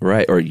nearby.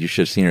 Right, or you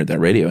should have seen her at that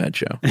Radiohead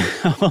show.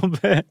 I'll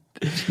bet.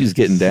 She's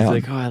getting down.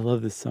 She's like, oh, I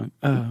love this song.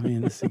 Oh,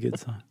 man, this is a good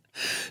song.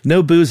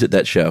 No booze at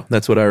that show.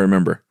 That's what I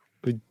remember.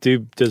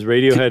 Does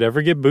Radiohead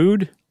ever get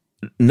booed?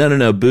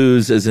 No.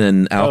 Booze as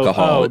in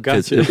alcohol. Oh,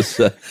 gotcha.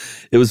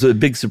 It was a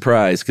big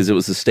surprise because it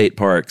was a state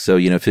park. So,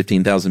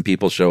 15,000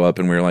 people show up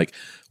and we're like,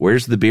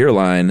 where's the beer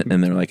line?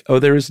 And they're like, oh,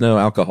 there is no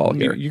alcohol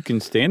here. You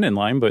can stand in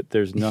line, but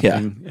there's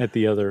nothing at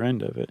the other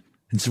end of it.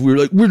 And so we were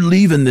like, we're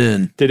leaving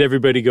then. Did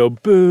everybody go,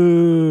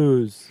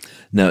 booze?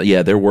 No,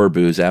 yeah, there were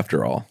booze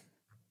after all.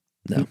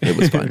 No, it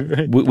was fine.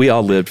 Right. We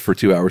all lived for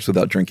 2 hours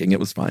without drinking. It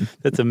was fine.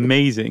 That's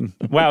amazing.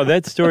 Wow,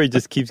 that story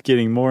just keeps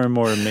getting more and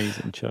more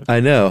amazing, Chuck.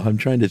 I know. I'm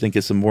trying to think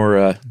of some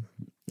more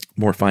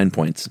fine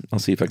points. I'll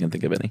see if I can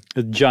think of any.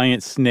 A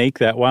giant snake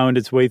that wound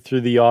its way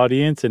through the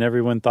audience, and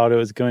everyone thought it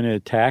was going to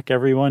attack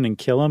everyone and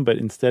kill them, but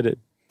instead it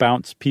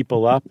bounced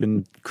people up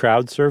and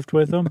crowd surfed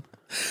with them.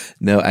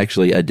 No,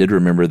 actually, I did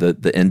remember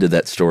the end of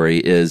that story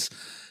is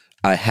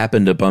I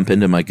happened to bump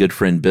into my good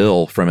friend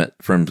Bill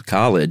from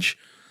college,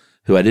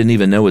 who I didn't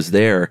even know was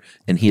there,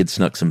 and he had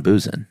snuck some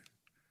booze in.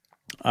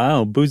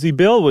 Oh, Boozy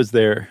Bill was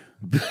there.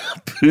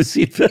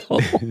 Boozy Bill.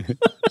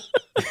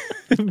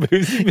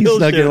 Boozy Bill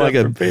snuck in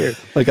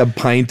like a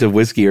pint of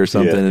whiskey or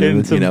something. Yeah,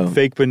 and some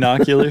fake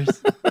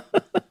binoculars.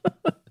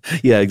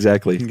 Yeah,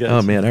 exactly. Gotcha.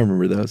 Oh, man, I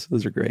remember those.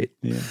 Those are great.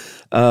 Yeah.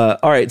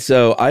 All right,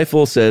 so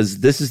Eiffel says,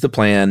 this is the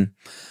plan.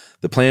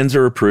 The plans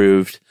are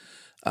approved.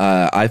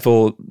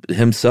 Eiffel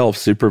himself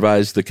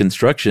supervised the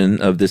construction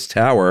of this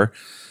tower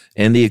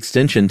and the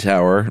extension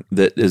tower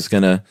that is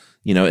going to,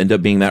 end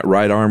up being that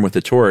right arm with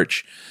the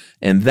torch.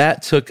 And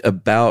that took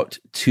about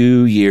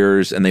 2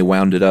 years, and they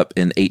wound it up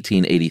in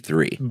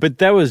 1883. But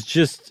that was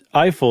just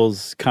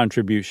Eiffel's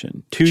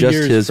contribution. 2 just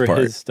years his for part.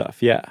 His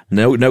stuff, yeah.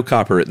 No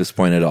copper at this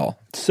point at all.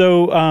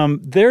 So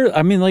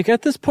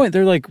at this point,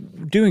 they're like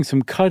doing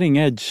some cutting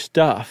edge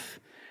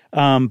stuff.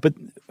 But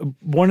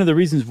one of the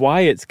reasons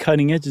why it's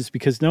cutting edge is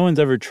because no one's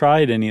ever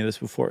tried any of this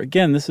before.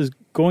 Again, this is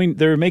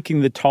were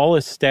making the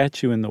tallest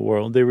statue in the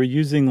world. They were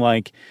using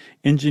like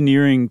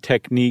engineering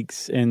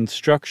techniques and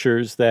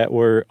structures that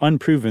were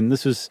unproven.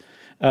 This was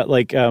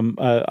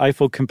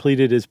Eiffel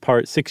completed his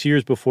part 6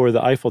 years before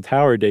the Eiffel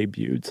Tower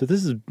debuted. So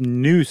this is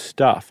new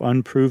stuff,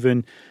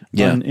 unproven,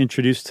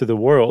 unintroduced to the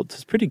world. So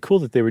it's pretty cool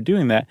that they were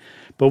doing that.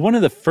 But one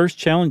of the first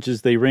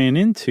challenges they ran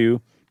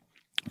into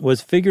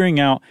was figuring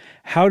out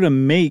how to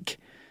make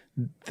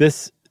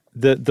this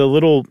the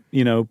little,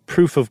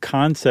 proof of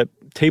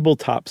concept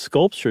tabletop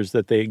sculptures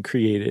that they had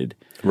created.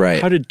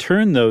 Right. How to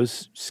turn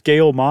those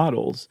scale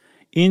models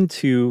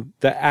into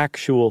the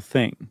actual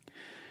thing.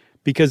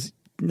 Because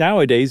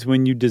nowadays,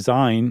 when you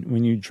design,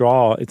 when you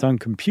draw, it's on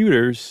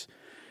computers,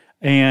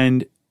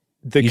 and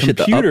the computer hit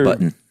the up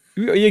button.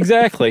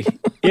 Exactly.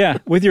 Yeah,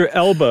 with your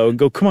elbow and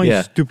go, come on,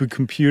 you stupid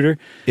computer.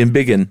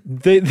 Embiggen.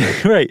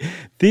 Right.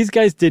 These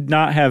guys did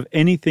not have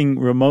anything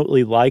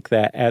remotely like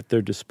that at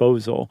their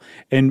disposal.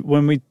 And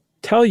when we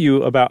tell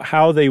you about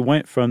how they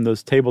went from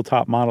those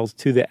tabletop models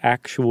to the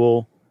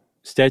actual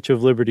Statue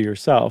of Liberty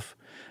herself,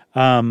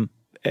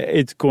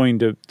 it's going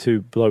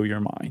to blow your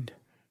mind.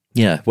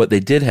 Yeah, what they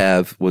did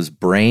have was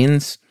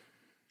brains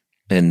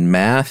and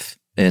math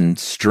and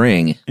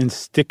string. And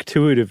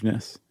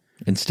stick-to-itiveness.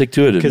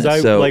 Because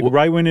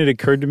right when it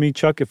occurred to me,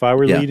 Chuck, if I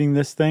were leading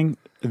this thing,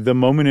 the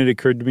moment it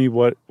occurred to me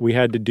what we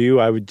had to do,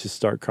 I would just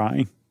start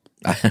crying.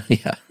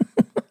 Yeah.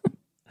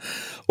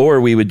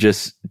 Or we would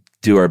just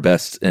do our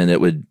best, and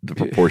the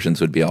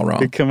proportions would be all wrong.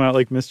 It'd come out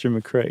like Mr.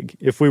 McCraig,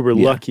 if we were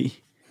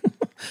lucky.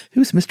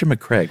 Who's Mr.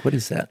 McCraig? What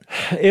is that?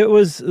 It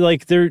was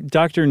like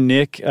Dr.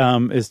 Nick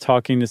is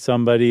talking to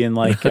somebody, and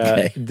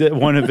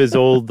one of his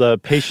old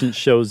patients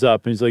shows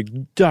up, and he's like,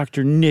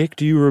 Dr. Nick,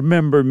 do you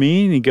remember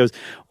me? And he goes,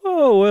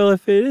 oh, well,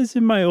 if it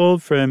isn't my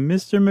old friend,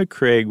 Mr.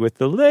 McCraig, with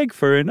the leg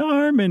for an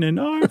arm and an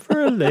arm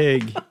for a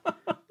leg.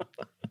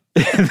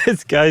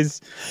 This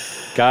guy's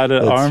got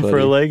an arm for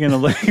a leg and a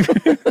leg.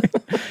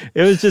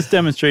 It was just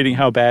demonstrating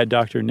how bad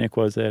Dr. Nick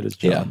was at his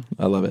job.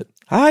 Yeah, I love it.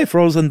 Hi,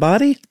 frozen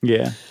body.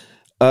 Yeah.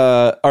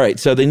 All right,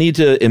 so they need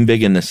to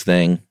embiggen this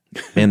thing,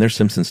 and there's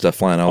Simpson stuff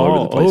flying all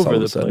over the place all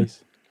of a sudden.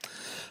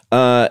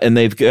 And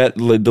they've got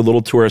the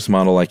little tourist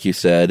model, like you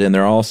said, and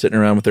they're all sitting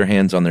around with their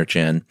hands on their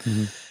chin.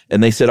 Mm-hmm.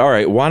 And they said, all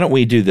right, why don't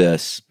we do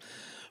this?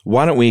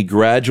 Why don't we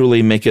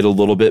gradually make it a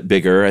little bit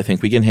bigger? I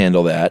think we can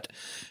handle that.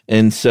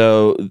 And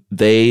so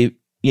they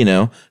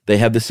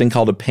have this thing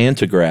called a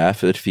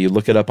pantograph. If you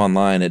look it up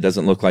online, it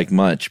doesn't look like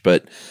much,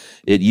 but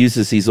it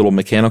uses these little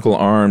mechanical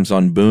arms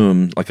on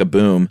like a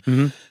boom,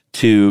 mm-hmm.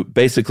 to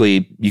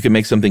basically, you can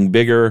make something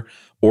bigger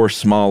or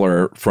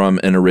smaller from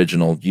an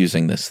original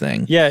using this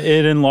thing. Yeah,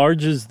 it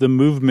enlarges the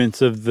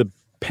movements of the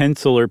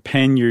pencil or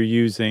pen you're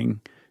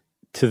using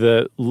to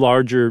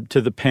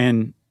the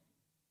pen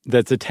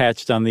that's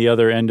attached on the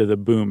other end of the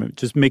boom. It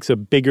just makes a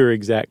bigger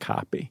exact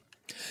copy.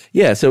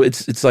 Yeah, so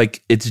it's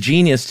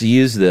genius to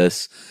use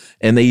this,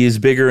 and they use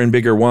bigger and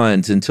bigger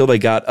ones until they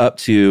got up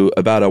to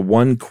about a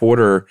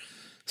 1/4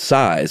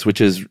 size,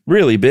 which is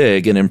really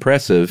big and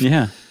impressive.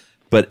 Yeah.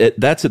 But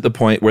that's at the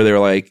point where they're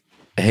like,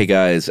 hey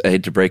guys, I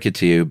hate to break it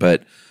to you,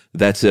 but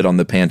that's it on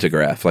the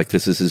pantograph. Like,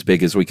 this is as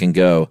big as we can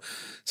go.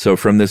 So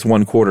from this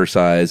 1/4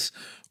 size,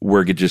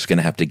 we're just going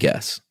to have to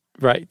guess.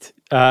 Right.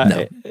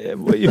 No.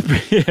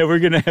 We're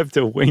going to have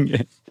to wing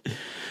it.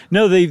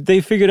 No,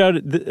 they figured out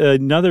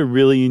another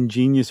really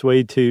ingenious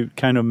way to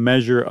kind of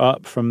measure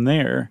up from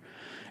there.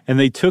 And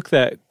they took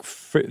that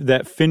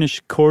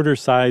finished quarter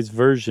size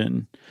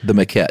version. The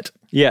maquette.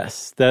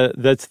 Yes,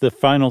 that's the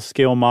final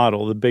scale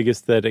model. The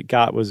biggest that it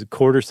got was a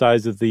quarter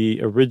size of the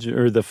original,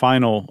 or the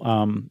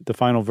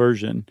final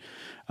version.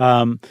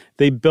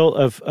 They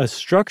built a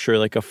structure,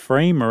 like a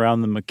frame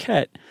around the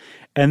maquette,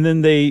 and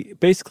then they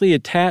basically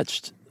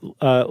attached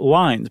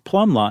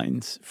plumb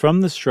lines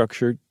from the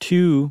structure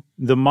to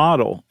the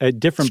model at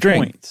different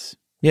points.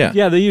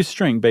 Yeah, they use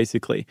string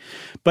basically,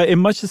 but in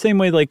much the same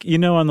way, like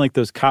on like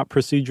those cop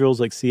procedurals,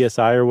 like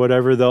CSI or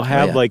whatever, they'll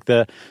have like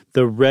the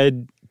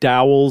red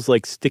dowels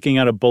like sticking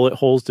out of bullet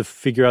holes to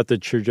figure out the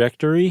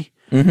trajectory.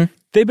 Mm-hmm.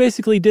 They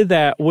basically did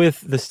that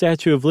with the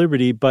Statue of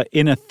Liberty, but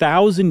in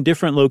 1,000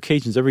 different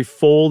locations. Every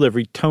fold,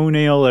 every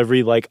toenail,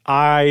 every like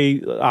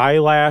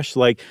eyelash,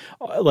 like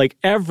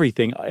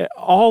everything.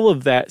 All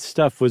of that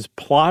stuff was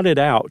plotted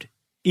out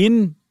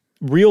in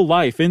real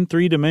life, in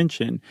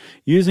 3D,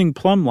 using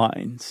plumb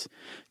lines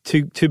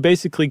to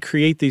basically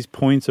create these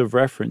points of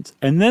reference.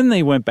 And then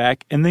they went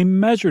back and they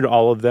measured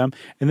all of them,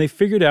 and they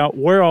figured out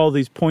where all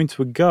these points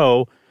would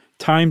go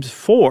times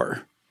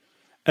 4.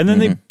 And then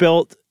they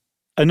built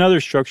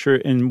another structure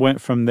and went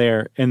from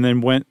there, and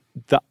then went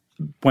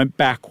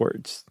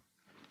backwards.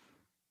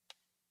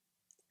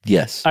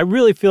 Yes. I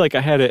really feel like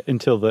I had it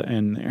until the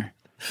end there.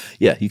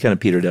 Yeah, you kind of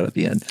petered out at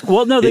the end.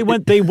 Well, no, they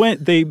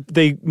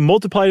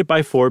multiplied it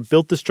by 4,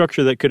 built the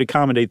structure that could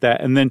accommodate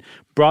that, and then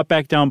brought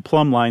back down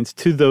plumb lines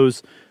to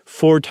those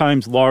 4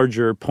 times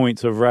larger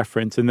points of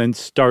reference, and then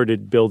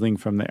started building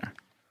from there.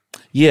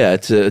 Yeah,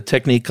 it's a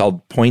technique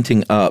called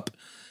pointing up,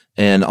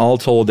 and all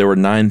told, there were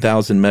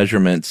 9,000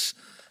 measurements,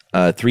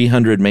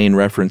 300 main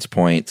reference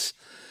points,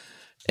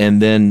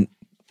 and then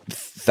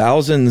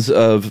thousands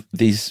of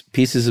these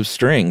pieces of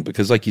string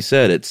because, like you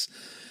said,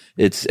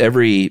 it's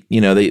every,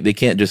 they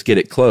can't just get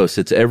it close.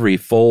 It's every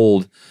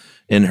fold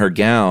in her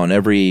gown,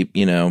 every,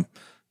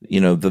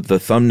 the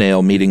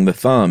thumbnail meeting the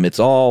thumb. It's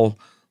all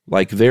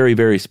like very,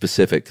 very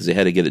specific because they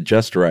had to get it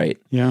just right.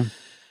 Yeah.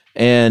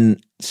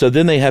 And so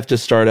then they have to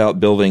start out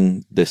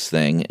building this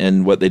thing.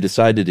 And what they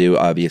decide to do,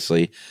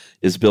 obviously,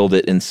 is build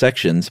it in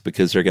sections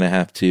because they're going to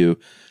have to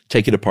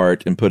take it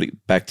apart and put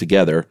it back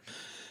together.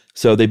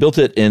 So they built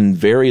it in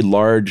very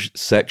large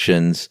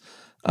sections,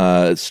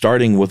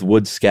 starting with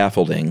wood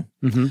scaffolding,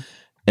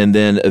 and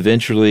then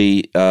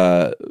eventually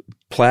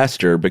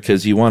plaster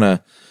because you want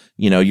to,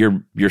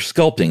 you're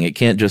sculpting. It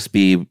can't just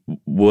be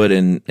wood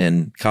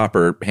and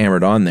copper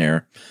hammered on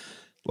there.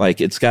 Like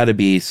there's got to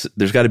be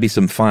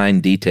some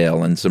fine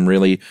detail and some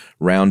really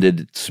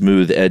rounded,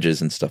 smooth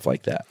edges and stuff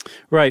like that.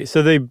 Right.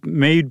 So they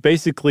made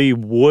basically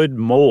wood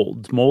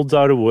molds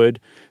out of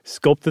wood,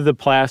 sculpted the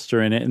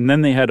plaster in it, and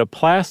then they had a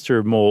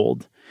plaster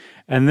mold.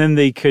 And then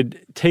they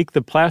could take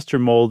the plaster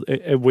mold,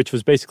 which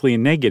was basically a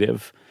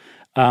negative,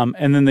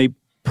 and then they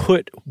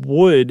put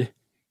wood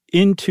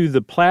into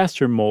the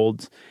plaster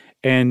molds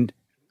and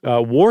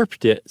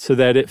warped it so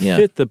that it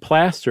fit the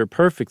plaster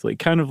perfectly,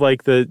 kind of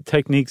like the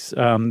techniques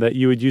that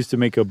you would use to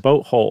make a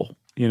boat hull,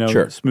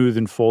 smooth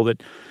and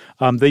folded.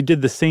 They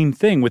did the same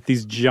thing with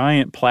these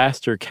giant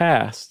plaster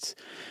casts,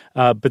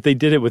 but they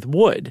did it with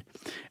wood.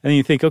 And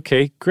you think,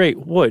 okay,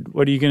 great, wood.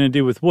 What are you going to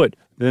do with wood?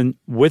 Then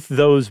with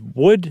those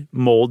wood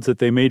molds that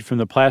they made from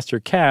the plaster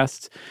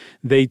casts,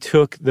 they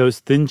took those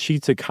thin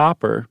sheets of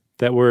copper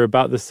that were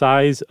about the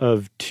size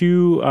of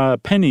 2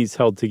 pennies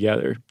held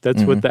together.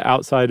 That's what the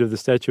outside of the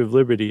Statue of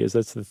Liberty is.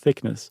 That's the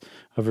thickness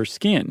of her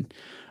skin.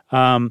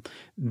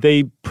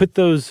 They put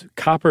those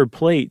copper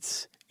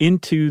plates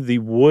into the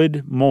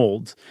wood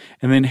molds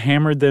and then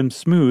hammered them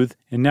smooth.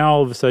 And now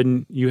all of a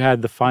sudden you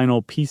had the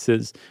final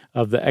pieces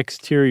of the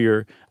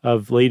exterior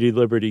of Lady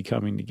Liberty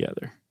coming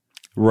together.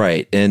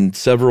 Right. And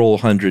several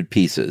hundred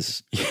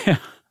pieces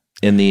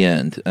in the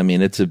end. I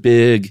mean, it's a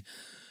big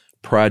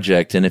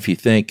project. And if you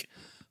think,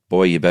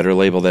 boy, you better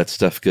label that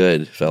stuff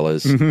good,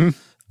 fellas.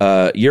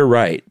 You're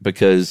right,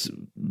 because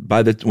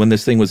when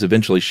this thing was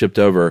eventually shipped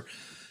over,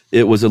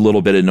 it was a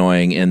little bit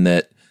annoying in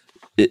that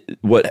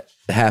what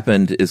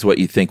happened is what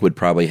you think would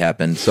probably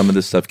happen. Some of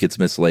this stuff gets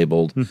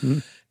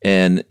mislabeled,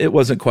 and it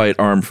wasn't quite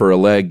arm for a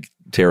leg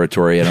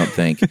territory, I don't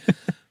think.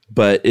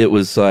 But it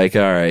was like,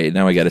 all right,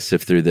 now I got to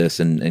sift through this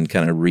and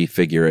kind of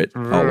refigure it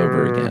all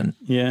over again.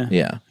 Yeah.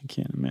 I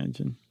can't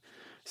imagine.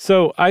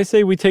 So I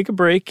say we take a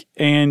break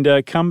and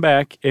come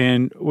back,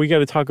 and we got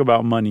to talk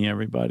about money,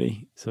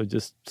 everybody. So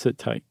just sit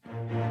tight.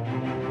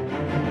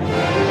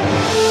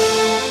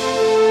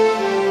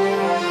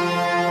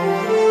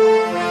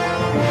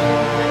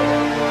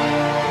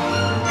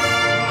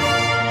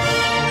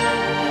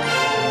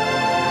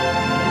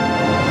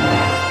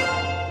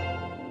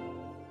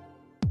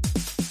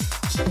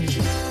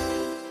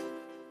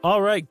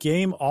 All right,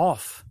 game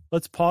off.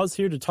 Let's pause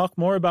here to talk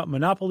more about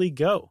Monopoly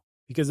Go.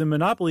 Because in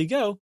Monopoly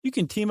Go, you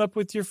can team up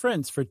with your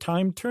friends for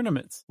timed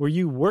tournaments where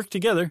you work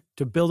together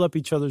to build up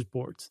each other's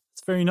boards.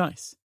 It's very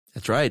nice.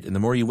 That's right. And the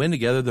more you win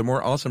together, the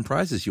more awesome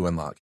prizes you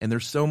unlock. And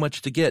there's so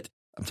much to get.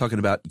 I'm talking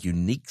about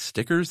unique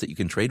stickers that you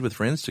can trade with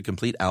friends to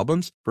complete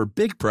albums for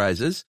big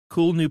prizes,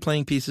 cool new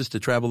playing pieces to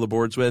travel the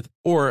boards with,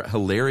 or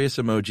hilarious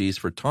emojis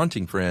for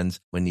taunting friends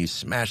when you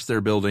smash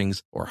their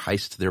buildings or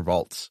heist their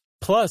vaults.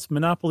 Plus,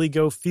 Monopoly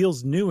Go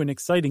feels new and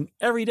exciting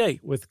every day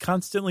with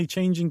constantly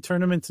changing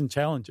tournaments and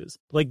challenges,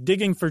 like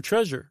digging for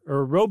treasure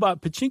or a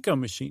robot pachinko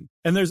machine.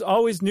 And there's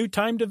always new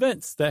timed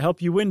events that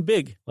help you win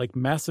big, like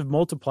massive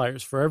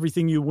multipliers for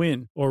everything you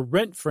win or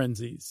rent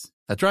frenzies.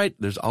 That's right.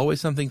 There's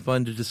always something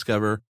fun to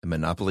discover in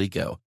Monopoly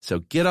Go. So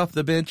get off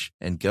the bench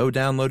and go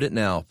download it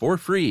now for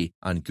free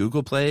on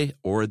Google Play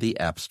or the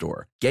App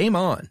Store. Game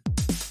on!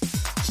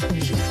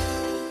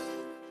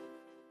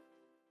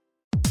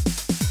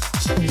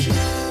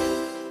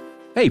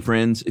 Hey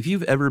friends, if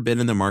you've ever been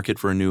in the market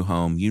for a new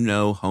home, you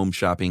know home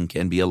shopping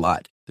can be a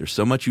lot. There's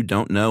so much you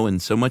don't know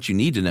and so much you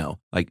need to know.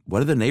 Like,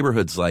 what are the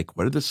neighborhoods like?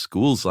 What are the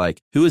schools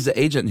like? Who is the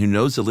agent who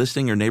knows the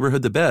listing or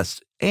neighborhood the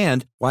best?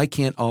 And why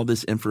can't all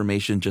this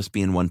information just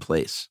be in one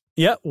place?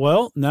 Yeah,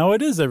 well, now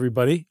it is,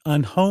 everybody,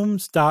 on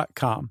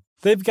Homes.com.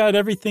 They've got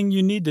everything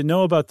you need to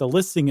know about the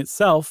listing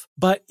itself,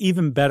 but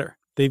even better.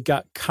 They've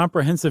got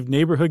comprehensive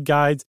neighborhood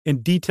guides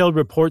and detailed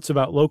reports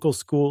about local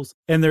schools,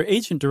 and their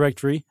agent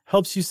directory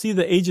helps you see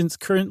the agent's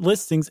current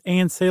listings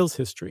and sales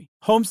history.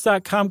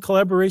 Homes.com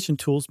collaboration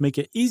tools make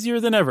it easier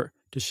than ever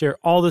to share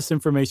all this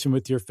information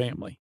with your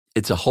family.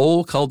 It's a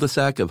whole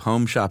cul-de-sac of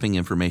home shopping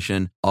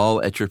information, all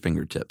at your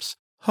fingertips.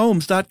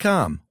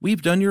 Homes.com.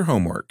 We've done your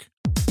homework.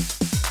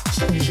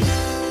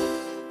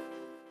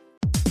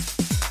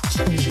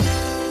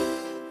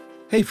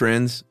 Hey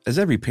friends, as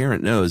every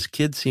parent knows,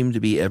 kids seem to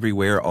be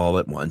everywhere all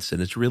at once,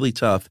 and it's really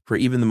tough for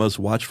even the most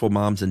watchful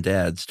moms and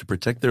dads to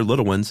protect their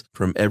little ones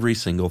from every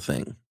single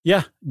thing.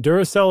 Yeah,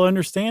 Duracell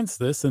understands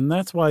this, and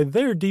that's why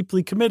they're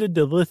deeply committed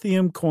to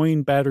lithium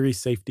coin battery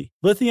safety.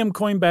 Lithium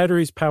coin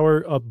batteries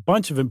power a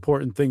bunch of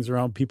important things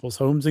around people's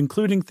homes,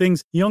 including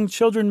things young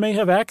children may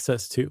have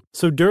access to.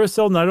 So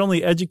Duracell not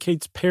only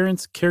educates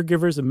parents,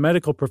 caregivers, and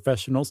medical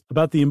professionals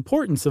about the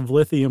importance of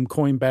lithium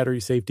coin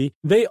battery safety,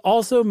 they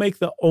also make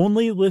the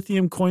only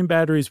lithium coin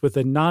batteries with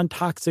a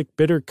non-toxic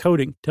bitter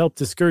coating to help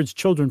discourage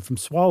children from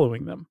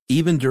swallowing them.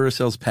 Even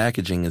Duracell's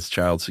packaging is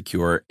child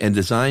secure and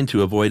designed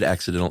to avoid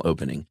accidental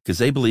opening, because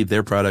they believe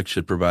their products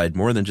should provide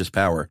more than just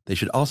power. They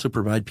should also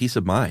provide peace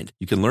of mind.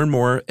 You can learn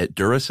more at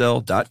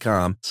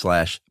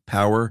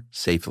Duracell.com/power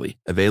safely.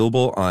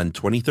 Available on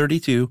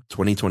 2032,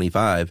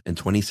 2025, and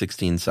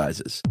 2016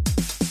 sizes.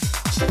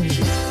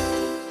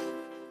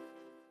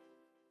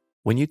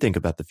 When you think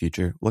about the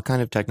future, what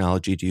kind of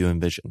technology do you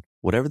envision?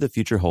 Whatever the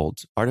future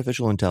holds,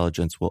 artificial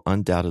intelligence will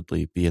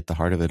undoubtedly be at the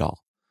heart of it all.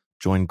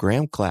 Join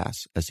Graham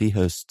Class as he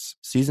hosts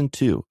Season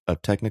 2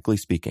 of Technically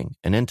Speaking,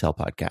 an Intel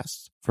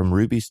podcast from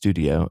Ruby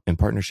Studio in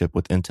partnership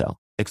with Intel.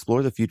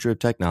 Explore the future of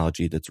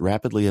technology that's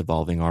rapidly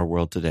evolving our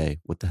world today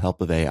with the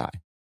help of AI.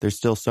 There's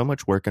still so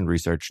much work and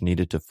research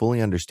needed to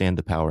fully understand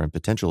the power and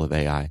potential of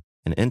AI,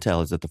 and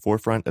Intel is at the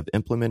forefront of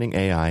implementing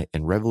AI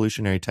and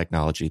revolutionary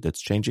technology that's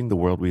changing the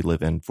world we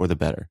live in for the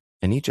better.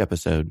 In each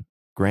episode,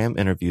 Graham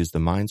interviews the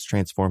minds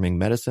transforming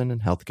medicine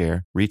and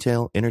healthcare,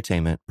 retail,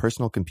 entertainment,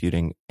 personal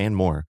computing, and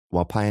more,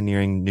 while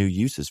pioneering new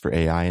uses for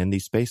AI in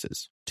these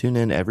spaces. Tune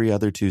in every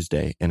other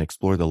Tuesday and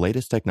explore the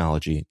latest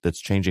technology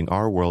that's changing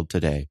our world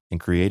today and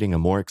creating a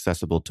more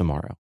accessible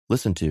tomorrow.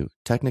 Listen to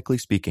Technically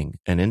Speaking,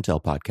 an Intel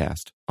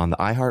podcast on the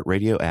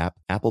iHeartRadio app,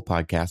 Apple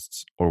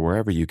Podcasts, or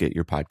wherever you get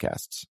your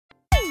podcasts.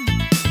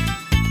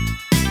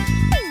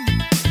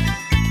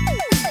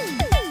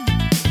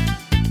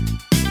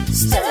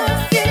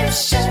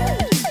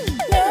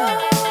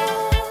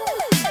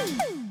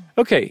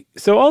 Okay,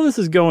 so all this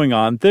is going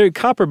on.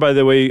 Copper, by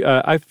the way,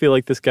 I feel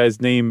like this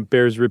guy's name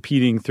bears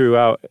repeating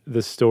throughout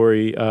the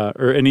story,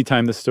 or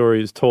anytime the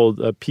story is told.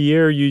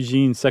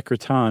 Pierre-Eugène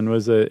Secretan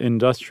was an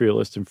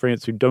industrialist in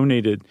France who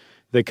donated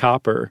the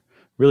copper,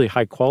 really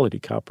high-quality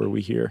copper,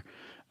 we hear,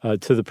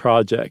 to the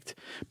project.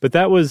 But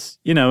that was,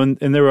 and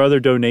there were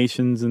other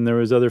donations and there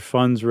was other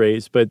funds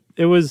raised, but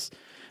it was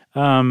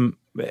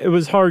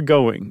hard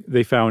going,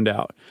 they found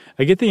out.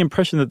 I get the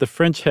impression that the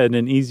French had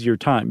an easier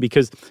time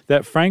because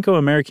that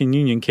Franco-American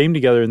Union came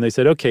together and they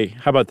said, okay,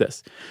 how about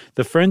this?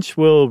 The French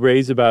will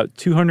raise about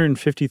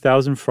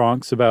 250,000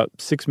 francs, about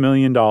 $6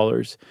 million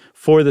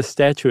for the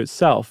statue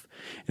itself.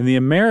 And the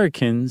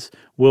Americans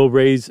will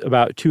raise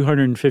about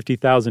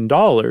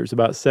 $250,000,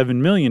 about $7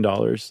 million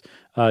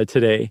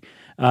today,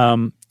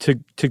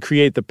 to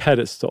create the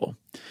pedestal.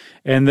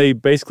 And they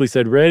basically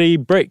said, ready,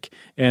 break.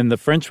 And the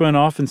French went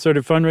off and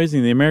started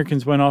fundraising. The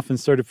Americans went off and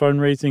started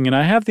fundraising. And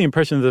I have the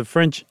impression that the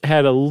French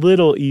had a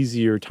little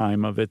easier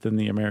time of it than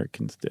the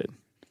Americans did.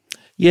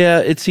 Yeah,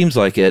 it seems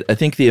like it. I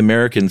think the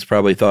Americans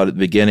probably thought at the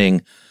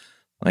beginning,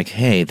 like,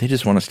 hey, they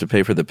just want us to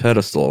pay for the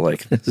pedestal.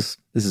 Like, this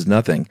is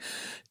nothing.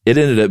 It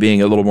ended up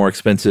being a little more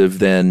expensive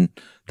than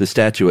the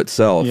statue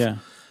itself. Yeah.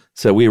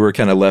 So we were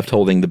kind of left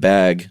holding the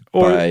bag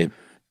by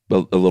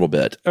a little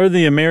bit. Or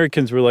the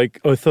Americans were like,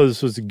 oh, I thought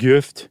this was a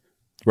gift.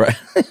 Right.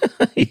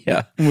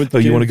 Yeah. Oh,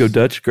 you want to go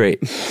Dutch?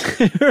 Great.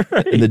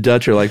 Right. And the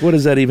Dutch are like, what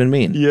does that even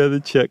mean? Yeah, the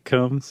check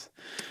comes.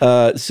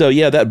 So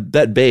yeah,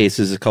 that base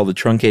is called the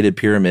truncated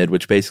pyramid,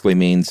 which basically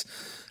means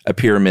a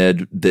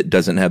pyramid that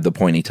doesn't have the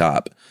pointy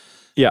top.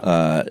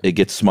 Yeah. It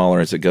gets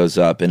smaller as it goes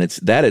up. And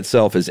that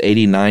itself is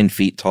 89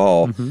 feet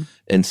tall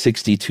and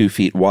 62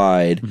 feet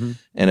wide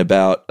and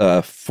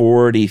about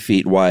 40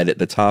 feet wide at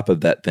the top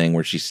of that thing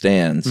where she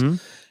stands.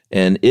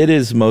 And it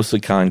is mostly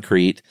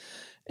concrete.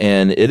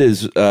 And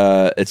it's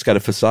got a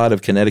facade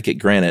of Connecticut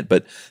granite,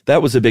 but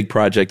that was a big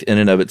project in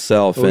and of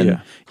itself. Oh,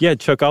 and yeah,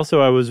 Chuck.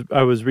 Also, I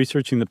was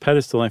researching the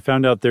pedestal. And I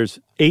found out there's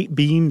 8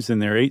 beams in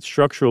there, 8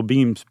 structural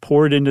beams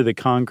poured into the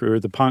concrete, or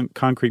the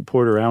concrete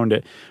poured around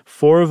it.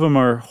 4 of them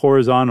are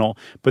horizontal,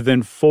 but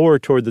then 4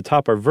 toward the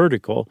top are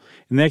vertical,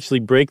 and they actually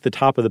break the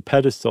top of the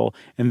pedestal.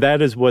 And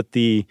that is what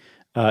the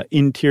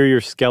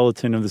interior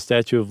skeleton of the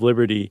Statue of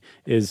Liberty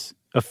is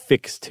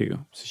affixed to.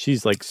 So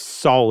she's like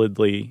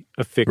solidly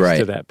affixed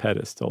to that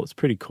pedestal. It's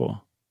pretty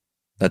cool.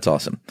 That's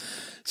awesome.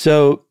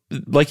 So,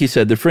 like you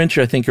said, the French,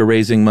 I think, are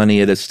raising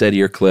money at a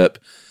steadier clip.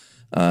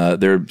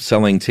 They're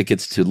selling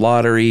tickets to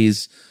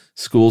lotteries.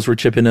 Schools were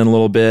chipping in a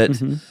little bit.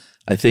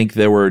 I think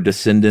there were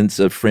descendants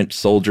of French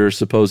soldiers,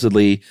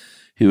 supposedly,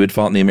 who had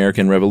fought in the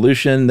American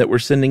Revolution that were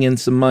sending in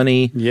some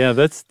money. Yeah,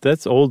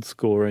 that's old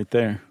school right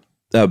there.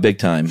 Oh, big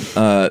time.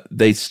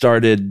 They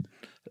started...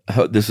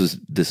 This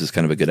is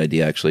kind of a good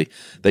idea, actually.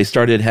 They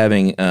started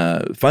having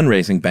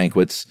fundraising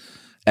banquets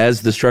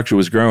as the structure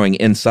was growing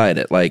inside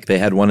it. Like they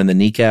had one in the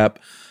kneecap,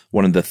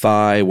 one in the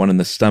thigh, one in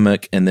the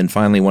stomach, and then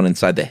finally one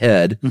inside the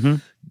head.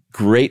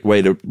 Great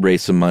way to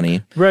raise some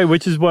money. Right,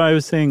 which is why I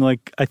was saying,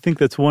 like, I think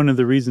that's one of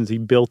the reasons he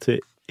built it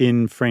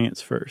in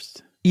France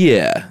first.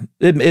 Yeah,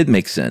 it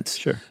makes sense.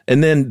 Sure.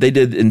 And then they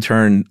did, in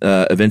turn,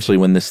 eventually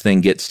when this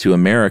thing gets to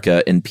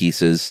America in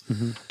pieces,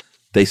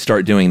 they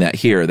start doing that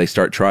here. They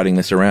start trotting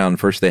this around.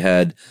 First, they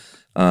had,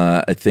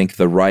 I think,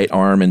 the right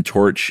arm and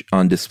torch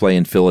on display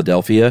in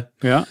Philadelphia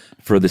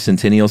for the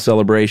centennial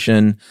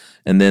celebration.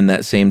 And then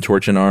that same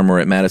torch and arm were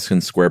at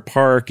Madison Square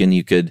Park, and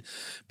you could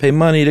pay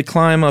money to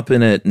climb up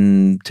in it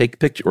and take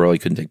pictures. Well, you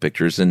couldn't take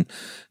pictures and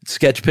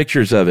sketch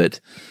pictures of it.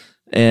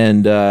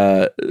 And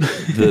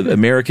the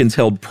Americans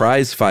held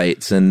prize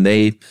fights, and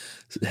they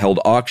held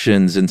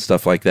auctions and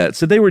stuff like that.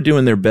 So they were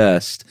doing their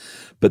best,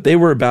 but they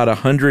were about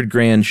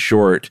 $100,000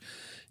 short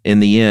in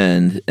the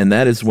end. And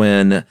that is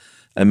when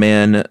a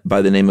man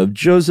by the name of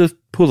Joseph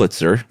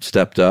Pulitzer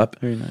stepped up.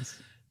 Very nice.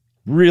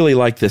 Really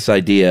liked this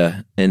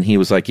idea, and he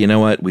was like, you know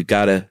what, we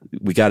gotta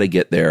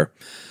get there.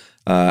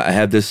 I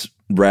have this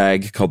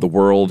rag called The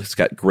World. It's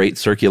got great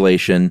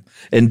circulation,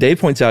 and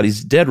Dave points out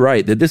he's dead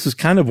right that this is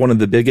kind of one of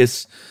the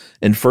biggest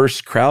and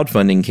first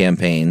crowdfunding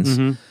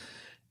campaigns,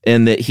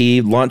 and that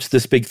he launched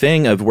this big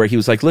thing of where he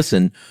was like,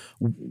 listen,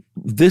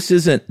 this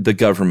isn't the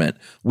government.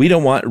 We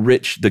don't want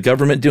the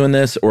government doing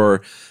this,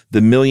 or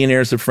the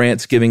millionaires of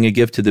France giving a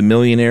gift to the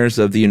millionaires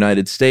of the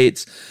United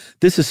States.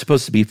 This is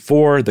supposed to be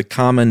for the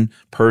common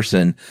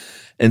person.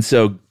 And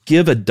so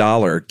give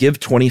 $1, give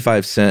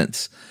 25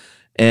 cents.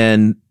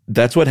 And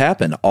that's what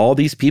happened. All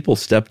these people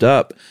stepped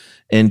up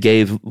and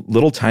gave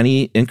little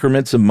tiny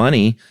increments of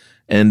money,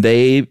 and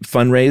they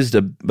fundraised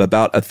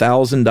about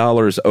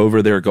 $1,000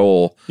 over their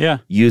goal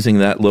using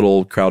that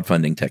little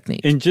crowdfunding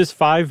technique. In just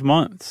 5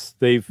 months,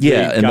 they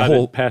got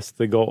it past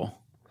the goal.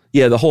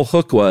 Yeah, the whole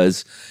hook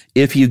was,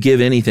 if you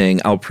give anything,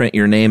 I'll print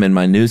your name in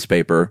my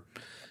newspaper.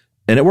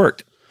 And it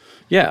worked.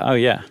 Yeah. Oh,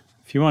 yeah.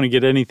 If you want to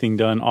get anything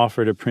done,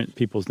 offer to print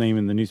people's name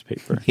in the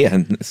newspaper.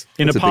 Yeah.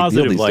 In a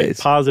positive light.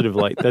 Positive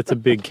light. That's a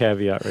big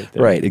caveat right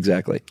there. Right,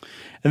 exactly.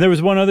 And there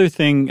was one other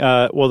thing.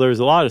 There was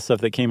a lot of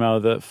stuff that came out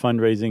of the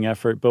fundraising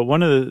effort, but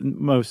one of the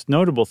most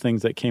notable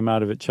things that came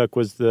out of it, Chuck,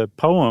 was the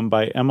poem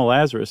by Emma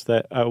Lazarus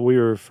that we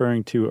were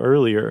referring to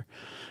earlier.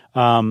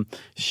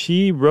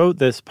 She wrote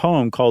this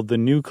poem called The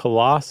New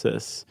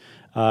Colossus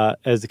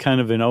as a kind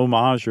of an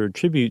homage or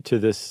tribute to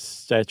this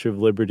Statue of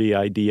Liberty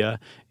idea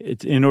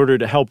in order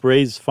to help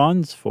raise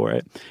funds for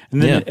it.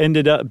 And then it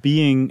ended up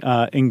being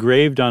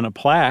engraved on a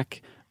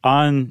plaque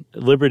on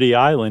Liberty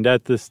Island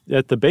at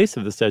the base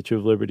of the Statue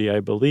of Liberty, I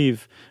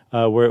believe,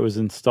 where it was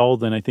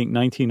installed in, I think,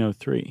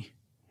 1903.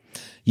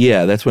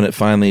 Yeah, that's when it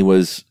finally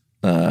was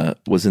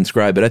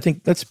inscribed. But I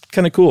think that's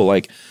kind of cool.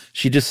 Like,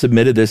 she just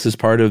submitted this as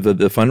part of the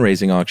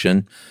fundraising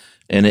auction,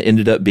 and it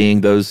ended up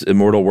being those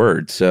immortal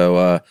words.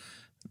 So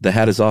the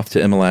hat is off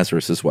to Emma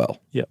Lazarus as well.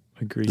 Yep,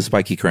 agreed. The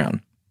spiky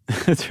crown.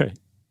 That's right.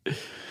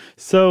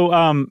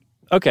 So,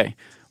 okay,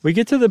 we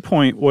get to the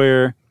point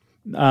where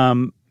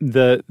the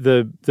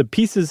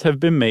pieces have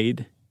been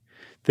made.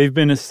 They've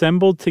been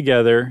assembled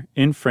together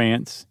in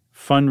France.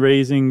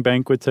 Fundraising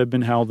banquets have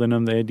been held in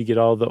them. They had to get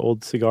all the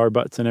old cigar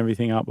butts and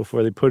everything out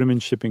before they put them in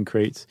shipping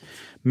crates,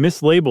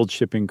 mislabeled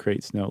shipping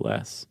crates, no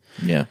less.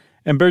 Yeah.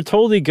 And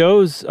Bertoldi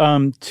goes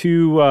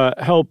to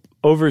help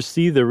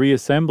oversee the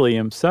reassembly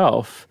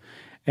himself.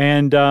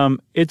 And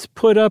it's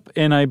put up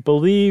in, I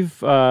believe,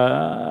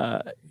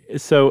 so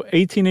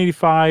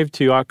 1885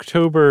 to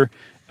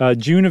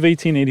June of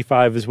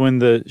 1885 is when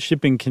the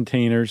shipping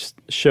containers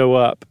show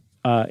up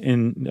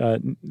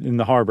in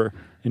the harbor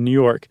in New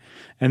York.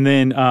 And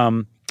then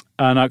on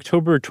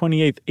October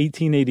 28th,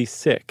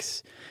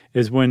 1886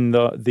 is when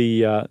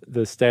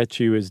the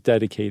statue is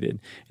dedicated.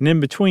 And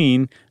in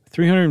between,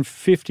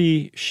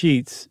 350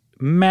 sheets,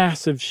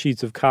 massive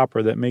sheets of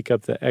copper that make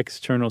up the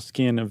external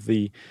skin of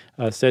the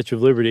Statue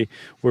of Liberty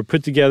were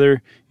put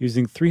together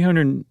using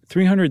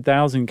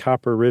 300,000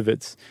 copper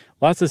rivets,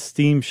 lots of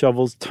steam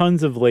shovels,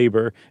 tons of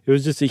labor. It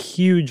was just a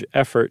huge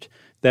effort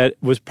that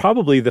was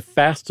probably the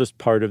fastest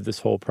part of this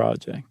whole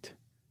project.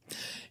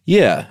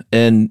 Yeah,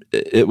 and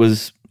it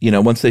was,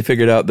 once they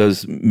figured out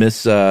those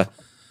mislabeled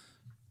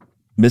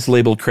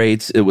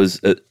crates,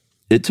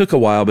 it took a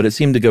while, but it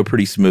seemed to go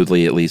pretty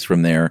smoothly, at least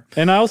from there.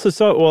 And I also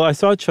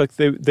saw, Chuck,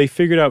 they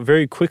figured out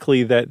very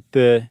quickly that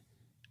the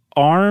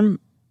arm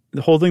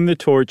holding the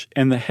torch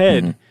and the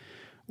head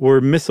were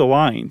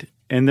misaligned,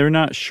 and they're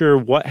not sure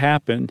what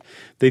happened.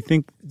 They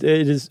think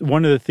it is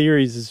one of the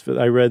theories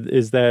I read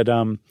is that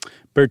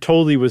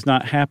Bertoldi was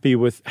not happy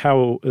with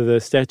how the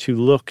statue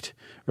looked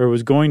or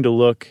was going to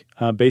look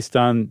based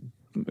on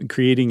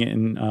creating it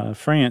in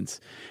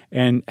France,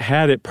 and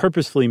had it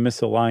purposefully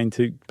misaligned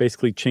to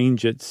basically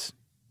change its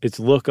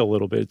look a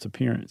little bit, its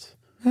appearance.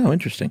 Oh,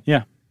 interesting.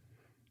 Yeah.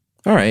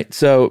 All right.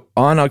 So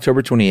on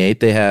October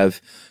 28th, they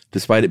have,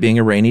 despite it being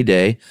a rainy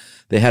day,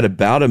 they had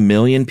about 1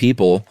 million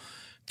people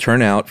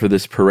turn out for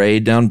this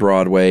parade down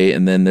Broadway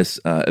and then this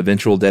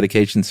eventual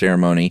dedication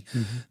ceremony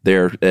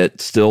there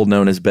at still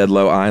known as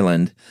Bedloe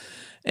Island.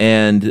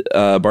 And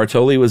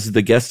Bartoli was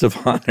the guest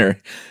of honor.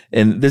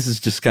 And this is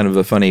just kind of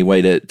a funny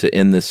way to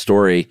end this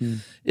story,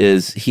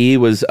 is he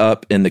was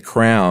up in the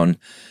crown,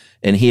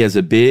 and he has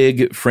a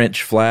big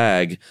French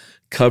flag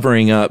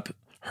covering up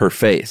her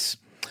face.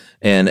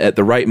 And at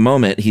the right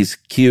moment, he's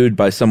cued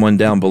by someone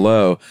down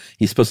below.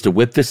 He's supposed to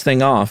whip this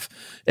thing off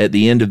at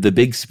the end of the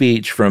big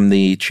speech from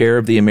the chair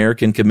of the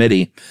American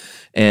Committee.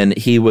 And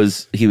he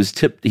was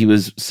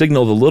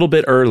signaled a little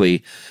bit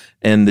early,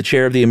 and the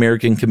chair of the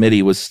American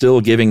Committee was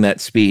still giving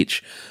that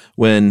speech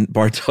when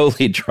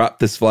Bartoli dropped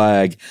this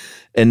flag,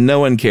 and no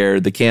one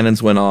cared. The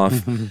cannons went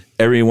off.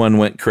 Everyone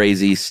went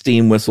crazy.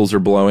 Steam whistles are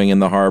blowing in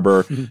the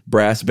harbor.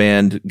 Brass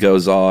band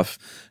goes off,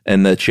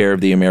 and the chair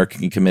of the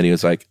American Committee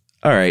was like,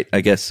 all right,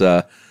 I guess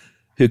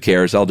who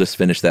cares? I'll just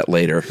finish that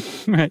later.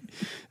 Right.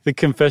 The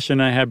confession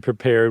I had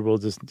prepared will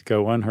just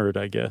go unheard,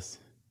 I guess.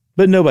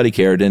 But nobody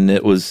cared, and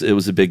it was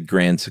a big,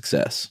 grand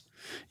success.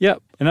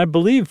 Yep. And I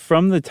believe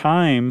from the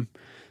time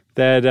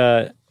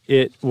that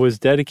it was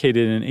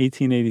dedicated in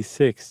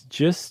 1886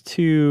 just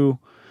to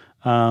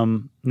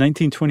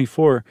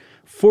 1924,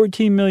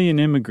 14 million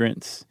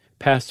immigrants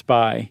passed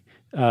by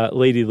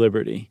Lady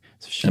Liberty.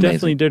 So she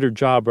definitely did her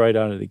job right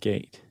out of the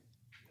gate.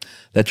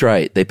 That's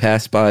right. They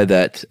passed by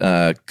that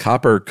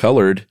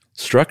copper-colored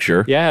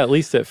structure. Yeah, at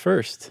least at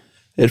first.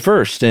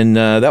 And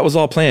that was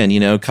all planned. You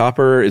know,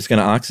 copper is going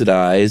to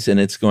oxidize, and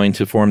it's going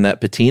to form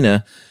that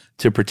patina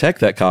to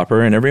protect that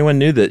copper, and everyone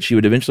knew that she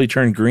would eventually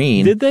turn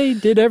green.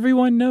 Did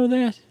everyone know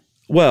that?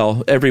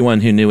 Well,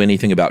 everyone who knew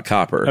anything about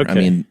copper. Okay. I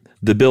mean,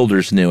 the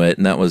builders knew it,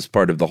 and that was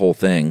part of the whole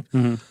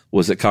thing,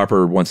 was that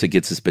copper, once it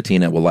gets its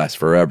patina, will last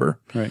forever.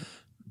 Right.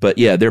 But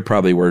yeah, there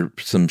probably were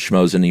some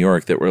schmoes in New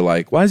York that were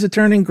like, why is it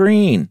turning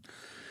green?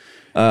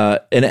 And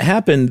it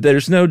happened,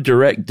 there's no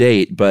direct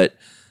date, but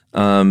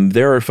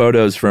there are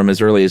photos from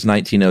as early as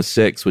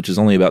 1906, which is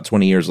only about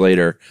 20 years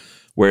later,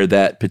 where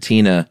that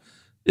patina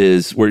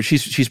is, where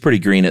she's pretty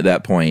green at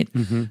that point.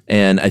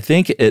 And I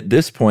think at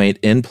this point,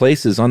 in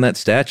places on that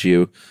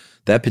statue,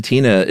 that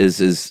patina is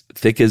as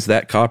thick as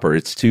that copper.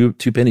 It's two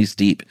pennies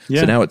deep.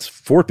 Yeah. So now it's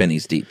 4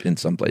 pennies deep in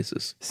some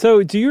places.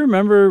 So do you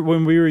remember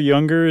when we were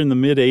younger in the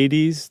mid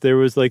 80s, there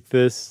was like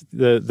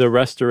the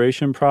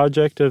restoration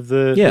project of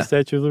the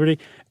Statue of Liberty?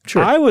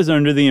 Sure. I was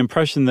under the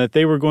impression that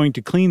they were going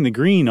to clean the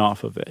green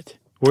off of it.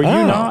 Were you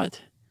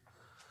not?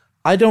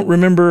 I don't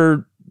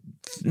remember.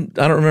 I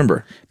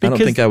don't Because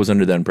think I was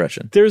under that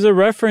impression. There's a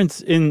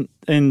reference in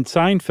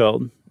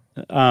Seinfeld.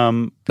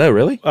 Oh,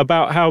 really?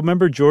 About how,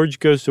 remember, George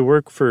goes to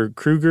work for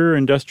Kruger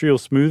Industrial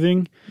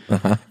Smoothing,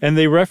 and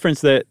they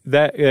reference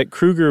that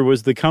Kruger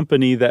was the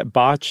company that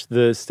botched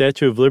the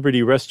Statue of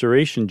Liberty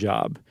restoration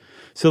job.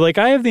 So, like,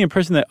 I have the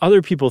impression that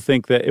other people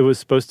think that it was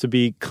supposed to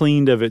be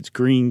cleaned of its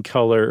green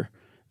color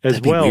as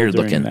well during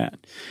looking. That.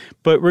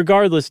 But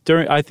regardless,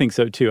 I think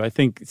so too. I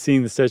think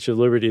seeing the Statue of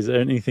Liberty is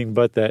anything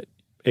but that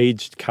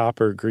aged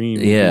copper green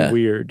would be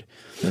weird.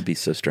 That'd be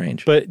so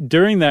strange. But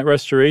during that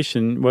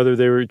restoration, whether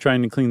they were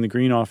trying to clean the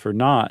green off or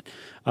not,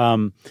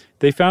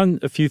 they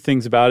found a few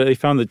things about it. They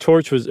found the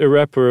torch was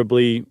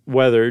irreparably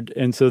weathered,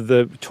 and so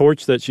the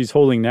torch that she's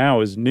holding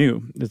now is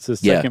new. It's a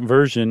second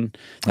version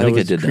that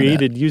was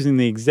created using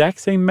the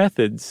exact same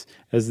methods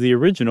as the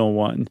original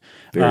one.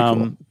 Very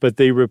cool. But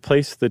they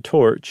replaced the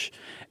torch.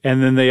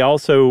 And then they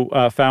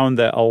also found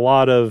that a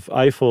lot of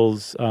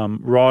Eiffel's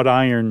wrought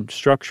iron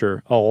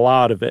structure, a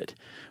lot of it,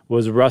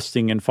 was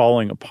rusting and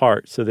falling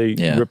apart. So they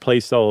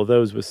replaced all of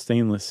those with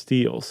stainless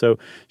steel. So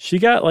she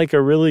got like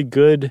a really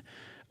good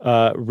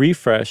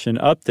refresh and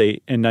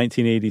update in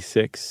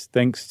 1986,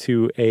 thanks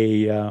to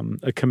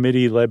a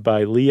committee led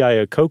by Lee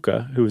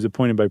Iacocca, who was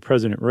appointed by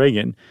President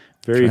Reagan.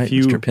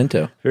 Mr.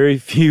 Pinto. Very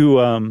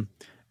few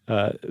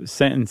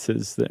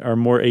sentences that are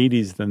more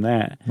 80s than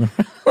that.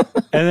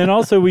 And then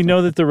also we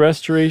know that the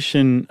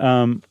restoration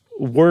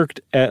worked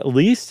at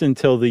least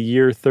until the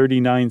year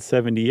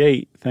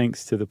 3978,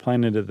 thanks to the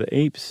Planet of the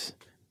Apes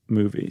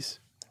movies.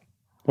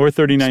 Or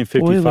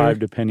 3955,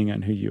 depending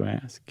on who you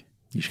ask.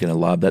 You just going to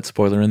lob that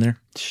spoiler in there?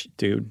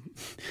 Dude,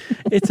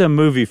 it's a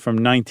movie from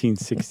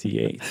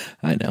 1968.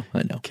 I know.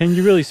 Can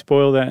you really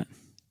spoil that?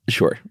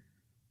 Sure.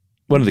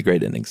 One of the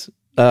great endings.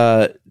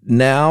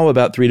 Now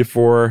about 3 to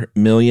 4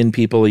 million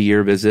people a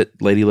year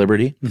visit Lady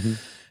Liberty,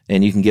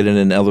 and you can get in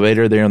an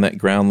elevator there on that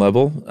ground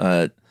level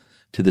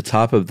to the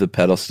top of the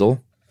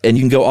pedestal, and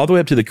you can go all the way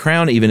up to the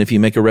crown even if you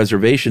make a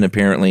reservation,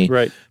 apparently.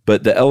 Right.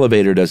 But the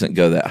elevator doesn't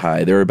go that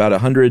high. There are about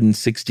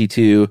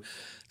 162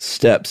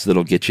 steps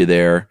that'll get you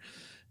there,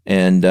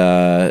 and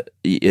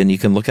you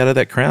can look out of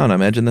that crown. I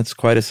imagine that's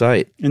quite a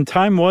sight. And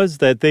time was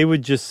that they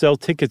would just sell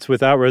tickets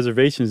without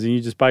reservations, and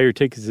you just buy your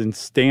tickets and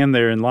stand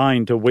there in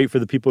line to wait for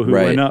the people who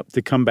went up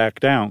to come back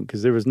down,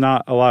 because there was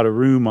not a lot of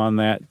room on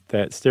that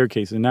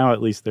staircase. And now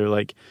at least they're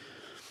like,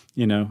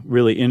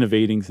 really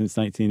innovating since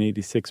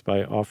 1986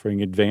 by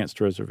offering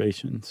advanced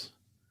reservations.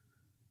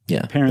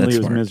 Yeah, apparently it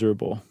was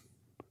miserable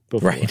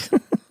before. Right.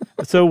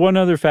 So one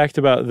other fact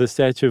about the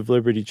Statue of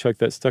Liberty, Chuck,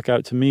 that stuck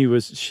out to me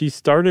was she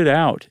started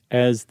out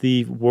as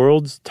the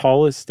world's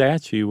tallest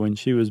statue when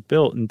she was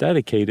built and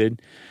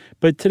dedicated.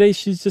 But today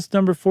she's just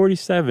number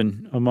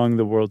 47 among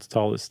the world's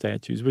tallest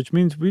statues, which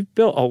means we've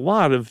built a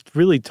lot of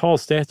really tall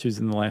statues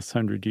in the last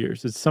 100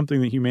 years. It's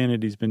something that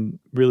humanity's been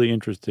really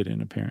interested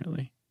in,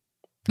 apparently.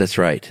 That's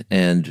right.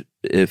 And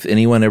if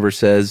anyone ever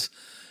says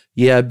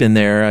Yeah, I've been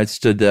there. I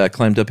stood,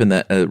 climbed up in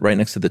that right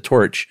next to the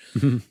torch.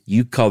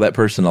 You call that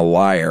person a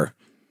liar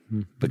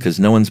because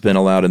no one's been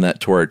allowed in that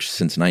torch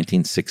since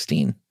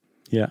 1916.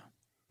 Yeah.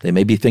 They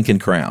may be thinking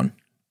crown.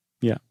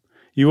 Yeah.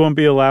 You won't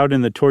be allowed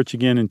in the torch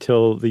again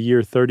until the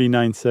year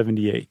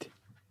 3978.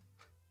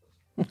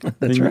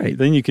 That's right.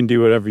 Then you can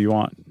do whatever you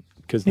want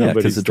because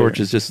because the torch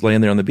is just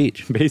laying there on the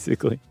beach.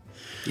 Basically.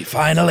 You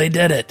finally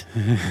did it.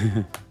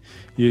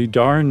 You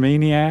darn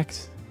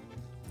maniacs.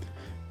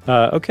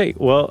 Okay,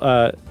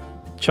 well,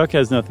 Chuck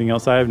has nothing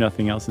else. I have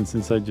nothing else. And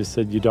since I just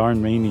said you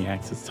darn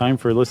maniacs, it's time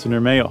for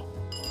listener mail.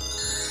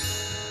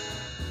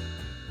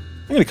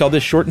 I'm going to call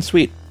this short and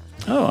sweet.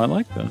 Oh, I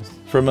like those.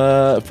 From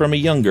a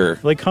younger.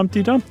 Like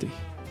Humpty Dumpty.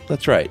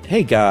 That's right.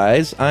 Hey,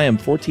 guys, I am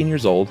 14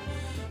 years old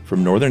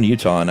from northern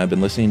Utah, and I've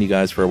been listening to you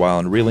guys for a while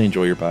and really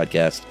enjoy your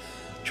podcast.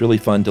 It's really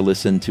fun to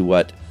listen to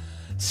what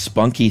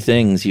spunky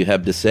things you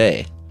have to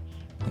say.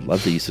 I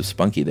love the use of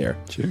spunky there.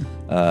 Sure.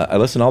 I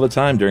listen all the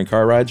time during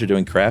car rides or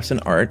doing crafts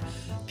and art.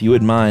 If you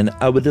would mind,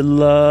 I would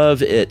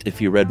love it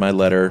if you read my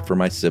letter for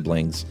my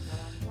siblings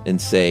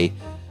and say,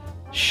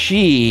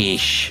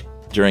 sheesh,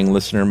 during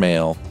listener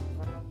mail.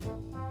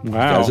 Wow. You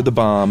guys are the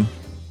bomb.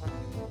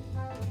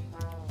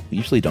 We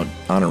usually don't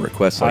honor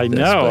requests like this.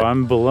 I know. But,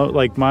 I'm below,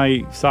 like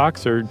my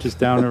socks are just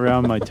down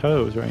around my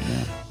toes right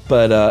now.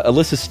 But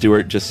Alyssa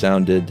Stewart just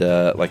sounded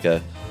like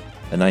a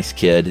nice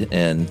kid,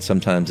 and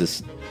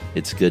sometimes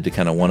it's good to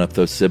kind of one-up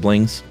those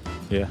siblings.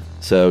 Yeah.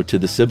 So to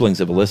the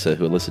siblings of Alyssa,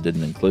 who Alyssa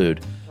didn't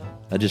include,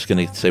 I'm just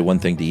going to say one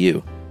thing to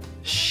you.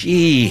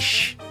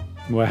 Sheesh.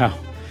 Wow.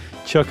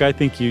 Chuck, I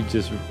think you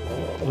just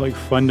like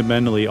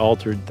fundamentally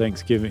altered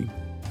Thanksgiving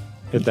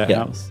at that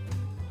house.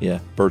 Yeah.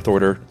 Birth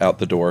order out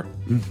the door.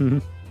 Mm-hmm.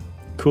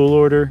 Cool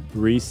order,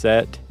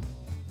 reset.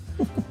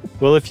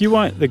 Well, if you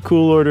want the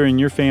cool order in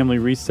your family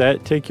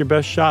reset, take your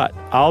best shot.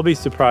 I'll be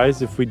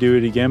surprised if we do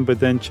it again,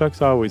 but then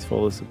Chuck's always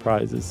full of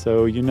surprises,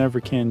 so you never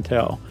can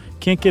tell.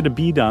 Can't get a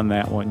beat on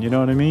that one, you know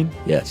what I mean?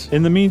 Yes.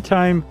 In the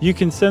meantime, you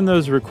can send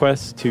those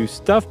requests to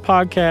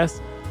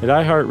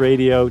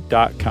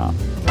stuffpodcast@iheartradio.com.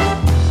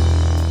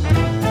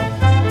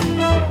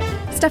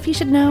 Stuff You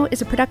Should Know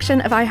is a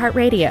production of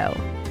iHeartRadio.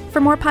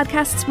 For more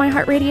podcasts from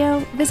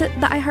iHeartRadio, visit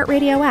the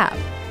iHeartRadio app,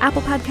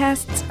 Apple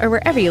Podcasts, or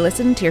wherever you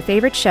listen to your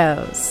favorite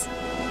shows.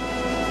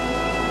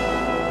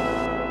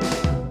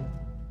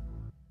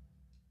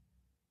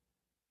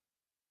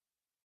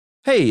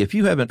 Hey, if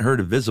you haven't heard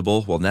of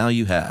Visible, well, now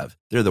you have.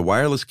 They're the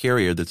wireless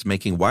carrier that's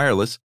making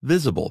wireless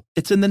visible.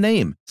 It's in the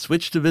name.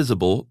 Switch to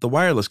Visible, the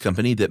wireless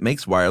company that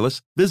makes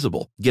wireless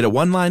visible. Get a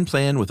one-line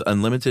plan with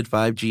unlimited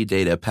 5G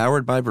data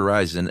powered by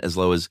Verizon as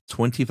low as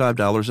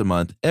 $25 a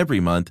month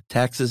every month,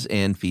 taxes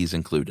and fees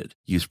included.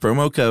 Use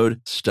promo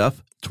code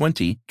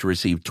STUFF20 to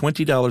receive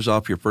 $20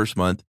 off your first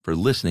month for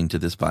listening to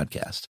this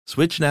podcast.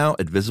 Switch now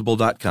at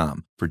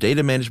Visible.com. For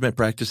data management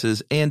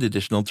practices and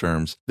additional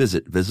terms,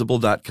 visit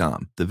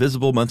Visible.com. The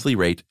Visible monthly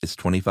rate is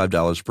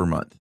 $25 per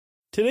month.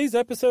 Today's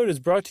episode is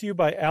brought to you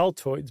by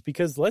Altoids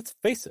because, let's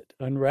face it,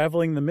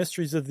 unraveling the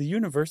mysteries of the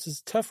universe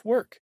is tough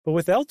work. But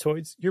with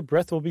Altoids, your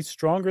breath will be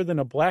stronger than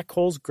a black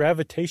hole's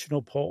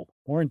gravitational pull,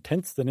 more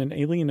intense than an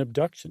alien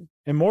abduction,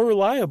 and more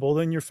reliable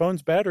than your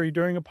phone's battery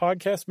during a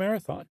podcast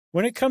marathon.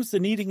 When it comes to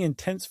needing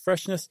intense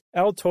freshness,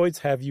 Altoids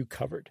have you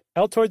covered.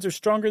 Altoids are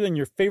stronger than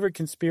your favorite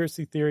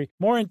conspiracy theory,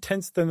 more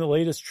intense than the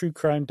latest true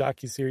crime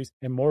docuseries,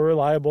 and more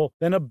reliable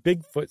than a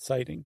Bigfoot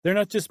sighting. They're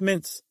not just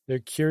mints, they're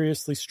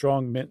curiously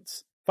strong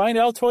mints. Find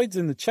Altoids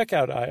in the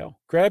checkout aisle.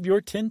 Grab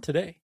your tin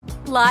today.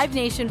 Live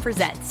Nation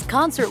presents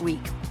Concert Week.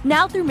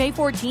 Now through May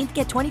 14th,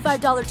 get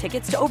 $25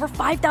 tickets to over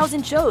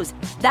 5,000 shows.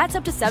 That's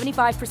up to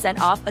 75%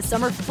 off a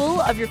summer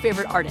full of your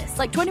favorite artists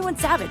like 21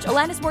 Savage,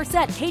 Alanis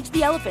Morissette, Cage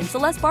the Elephant,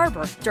 Celeste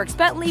Barber, Dierks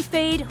Bentley,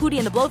 Fade, Hootie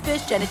and the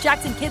Blowfish, Janet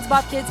Jackson, Kidz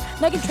Bop Kids,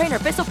 Meghan Trainor,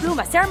 Peso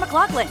Pluma, Sarah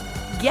McLachlan.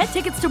 Get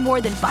tickets to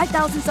more than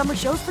 5,000 summer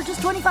shows for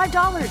just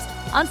 $25.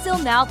 Until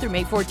now through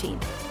May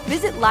 14th.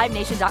 Visit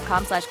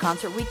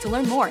LiveNation.com/Concert Week to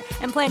learn more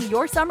and plan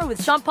your summer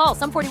with Sean Paul,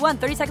 Sum 41,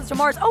 30 Seconds to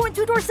Mars, and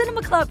Two Door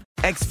Cinema Club.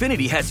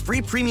 Xfinity has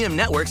free premium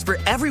networks for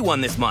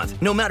everyone this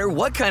month, no matter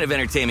what kind of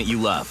entertainment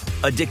you love.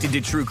 Addicted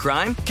to true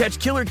crime? Catch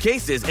killer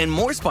cases and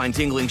more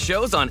spine-tingling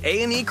shows on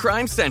A&E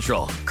Crime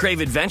Central. Crave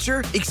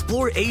adventure?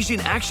 Explore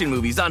Asian action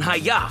movies on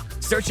Hi-YAH.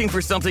 Searching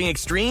for something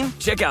extreme?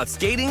 Check out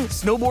skating,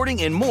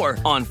 snowboarding, and more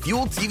on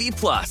Fuel TV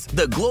Plus,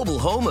 the global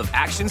home of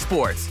action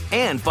sports.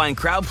 And find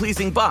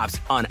crowd-pleasing bops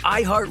on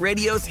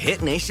iHeartRadio's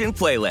Hit Nation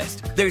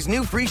playlist. There's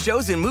new free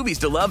shows and movies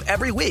to love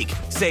every week.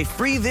 Say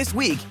free this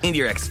week in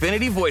your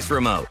Xfinity voice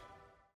remote.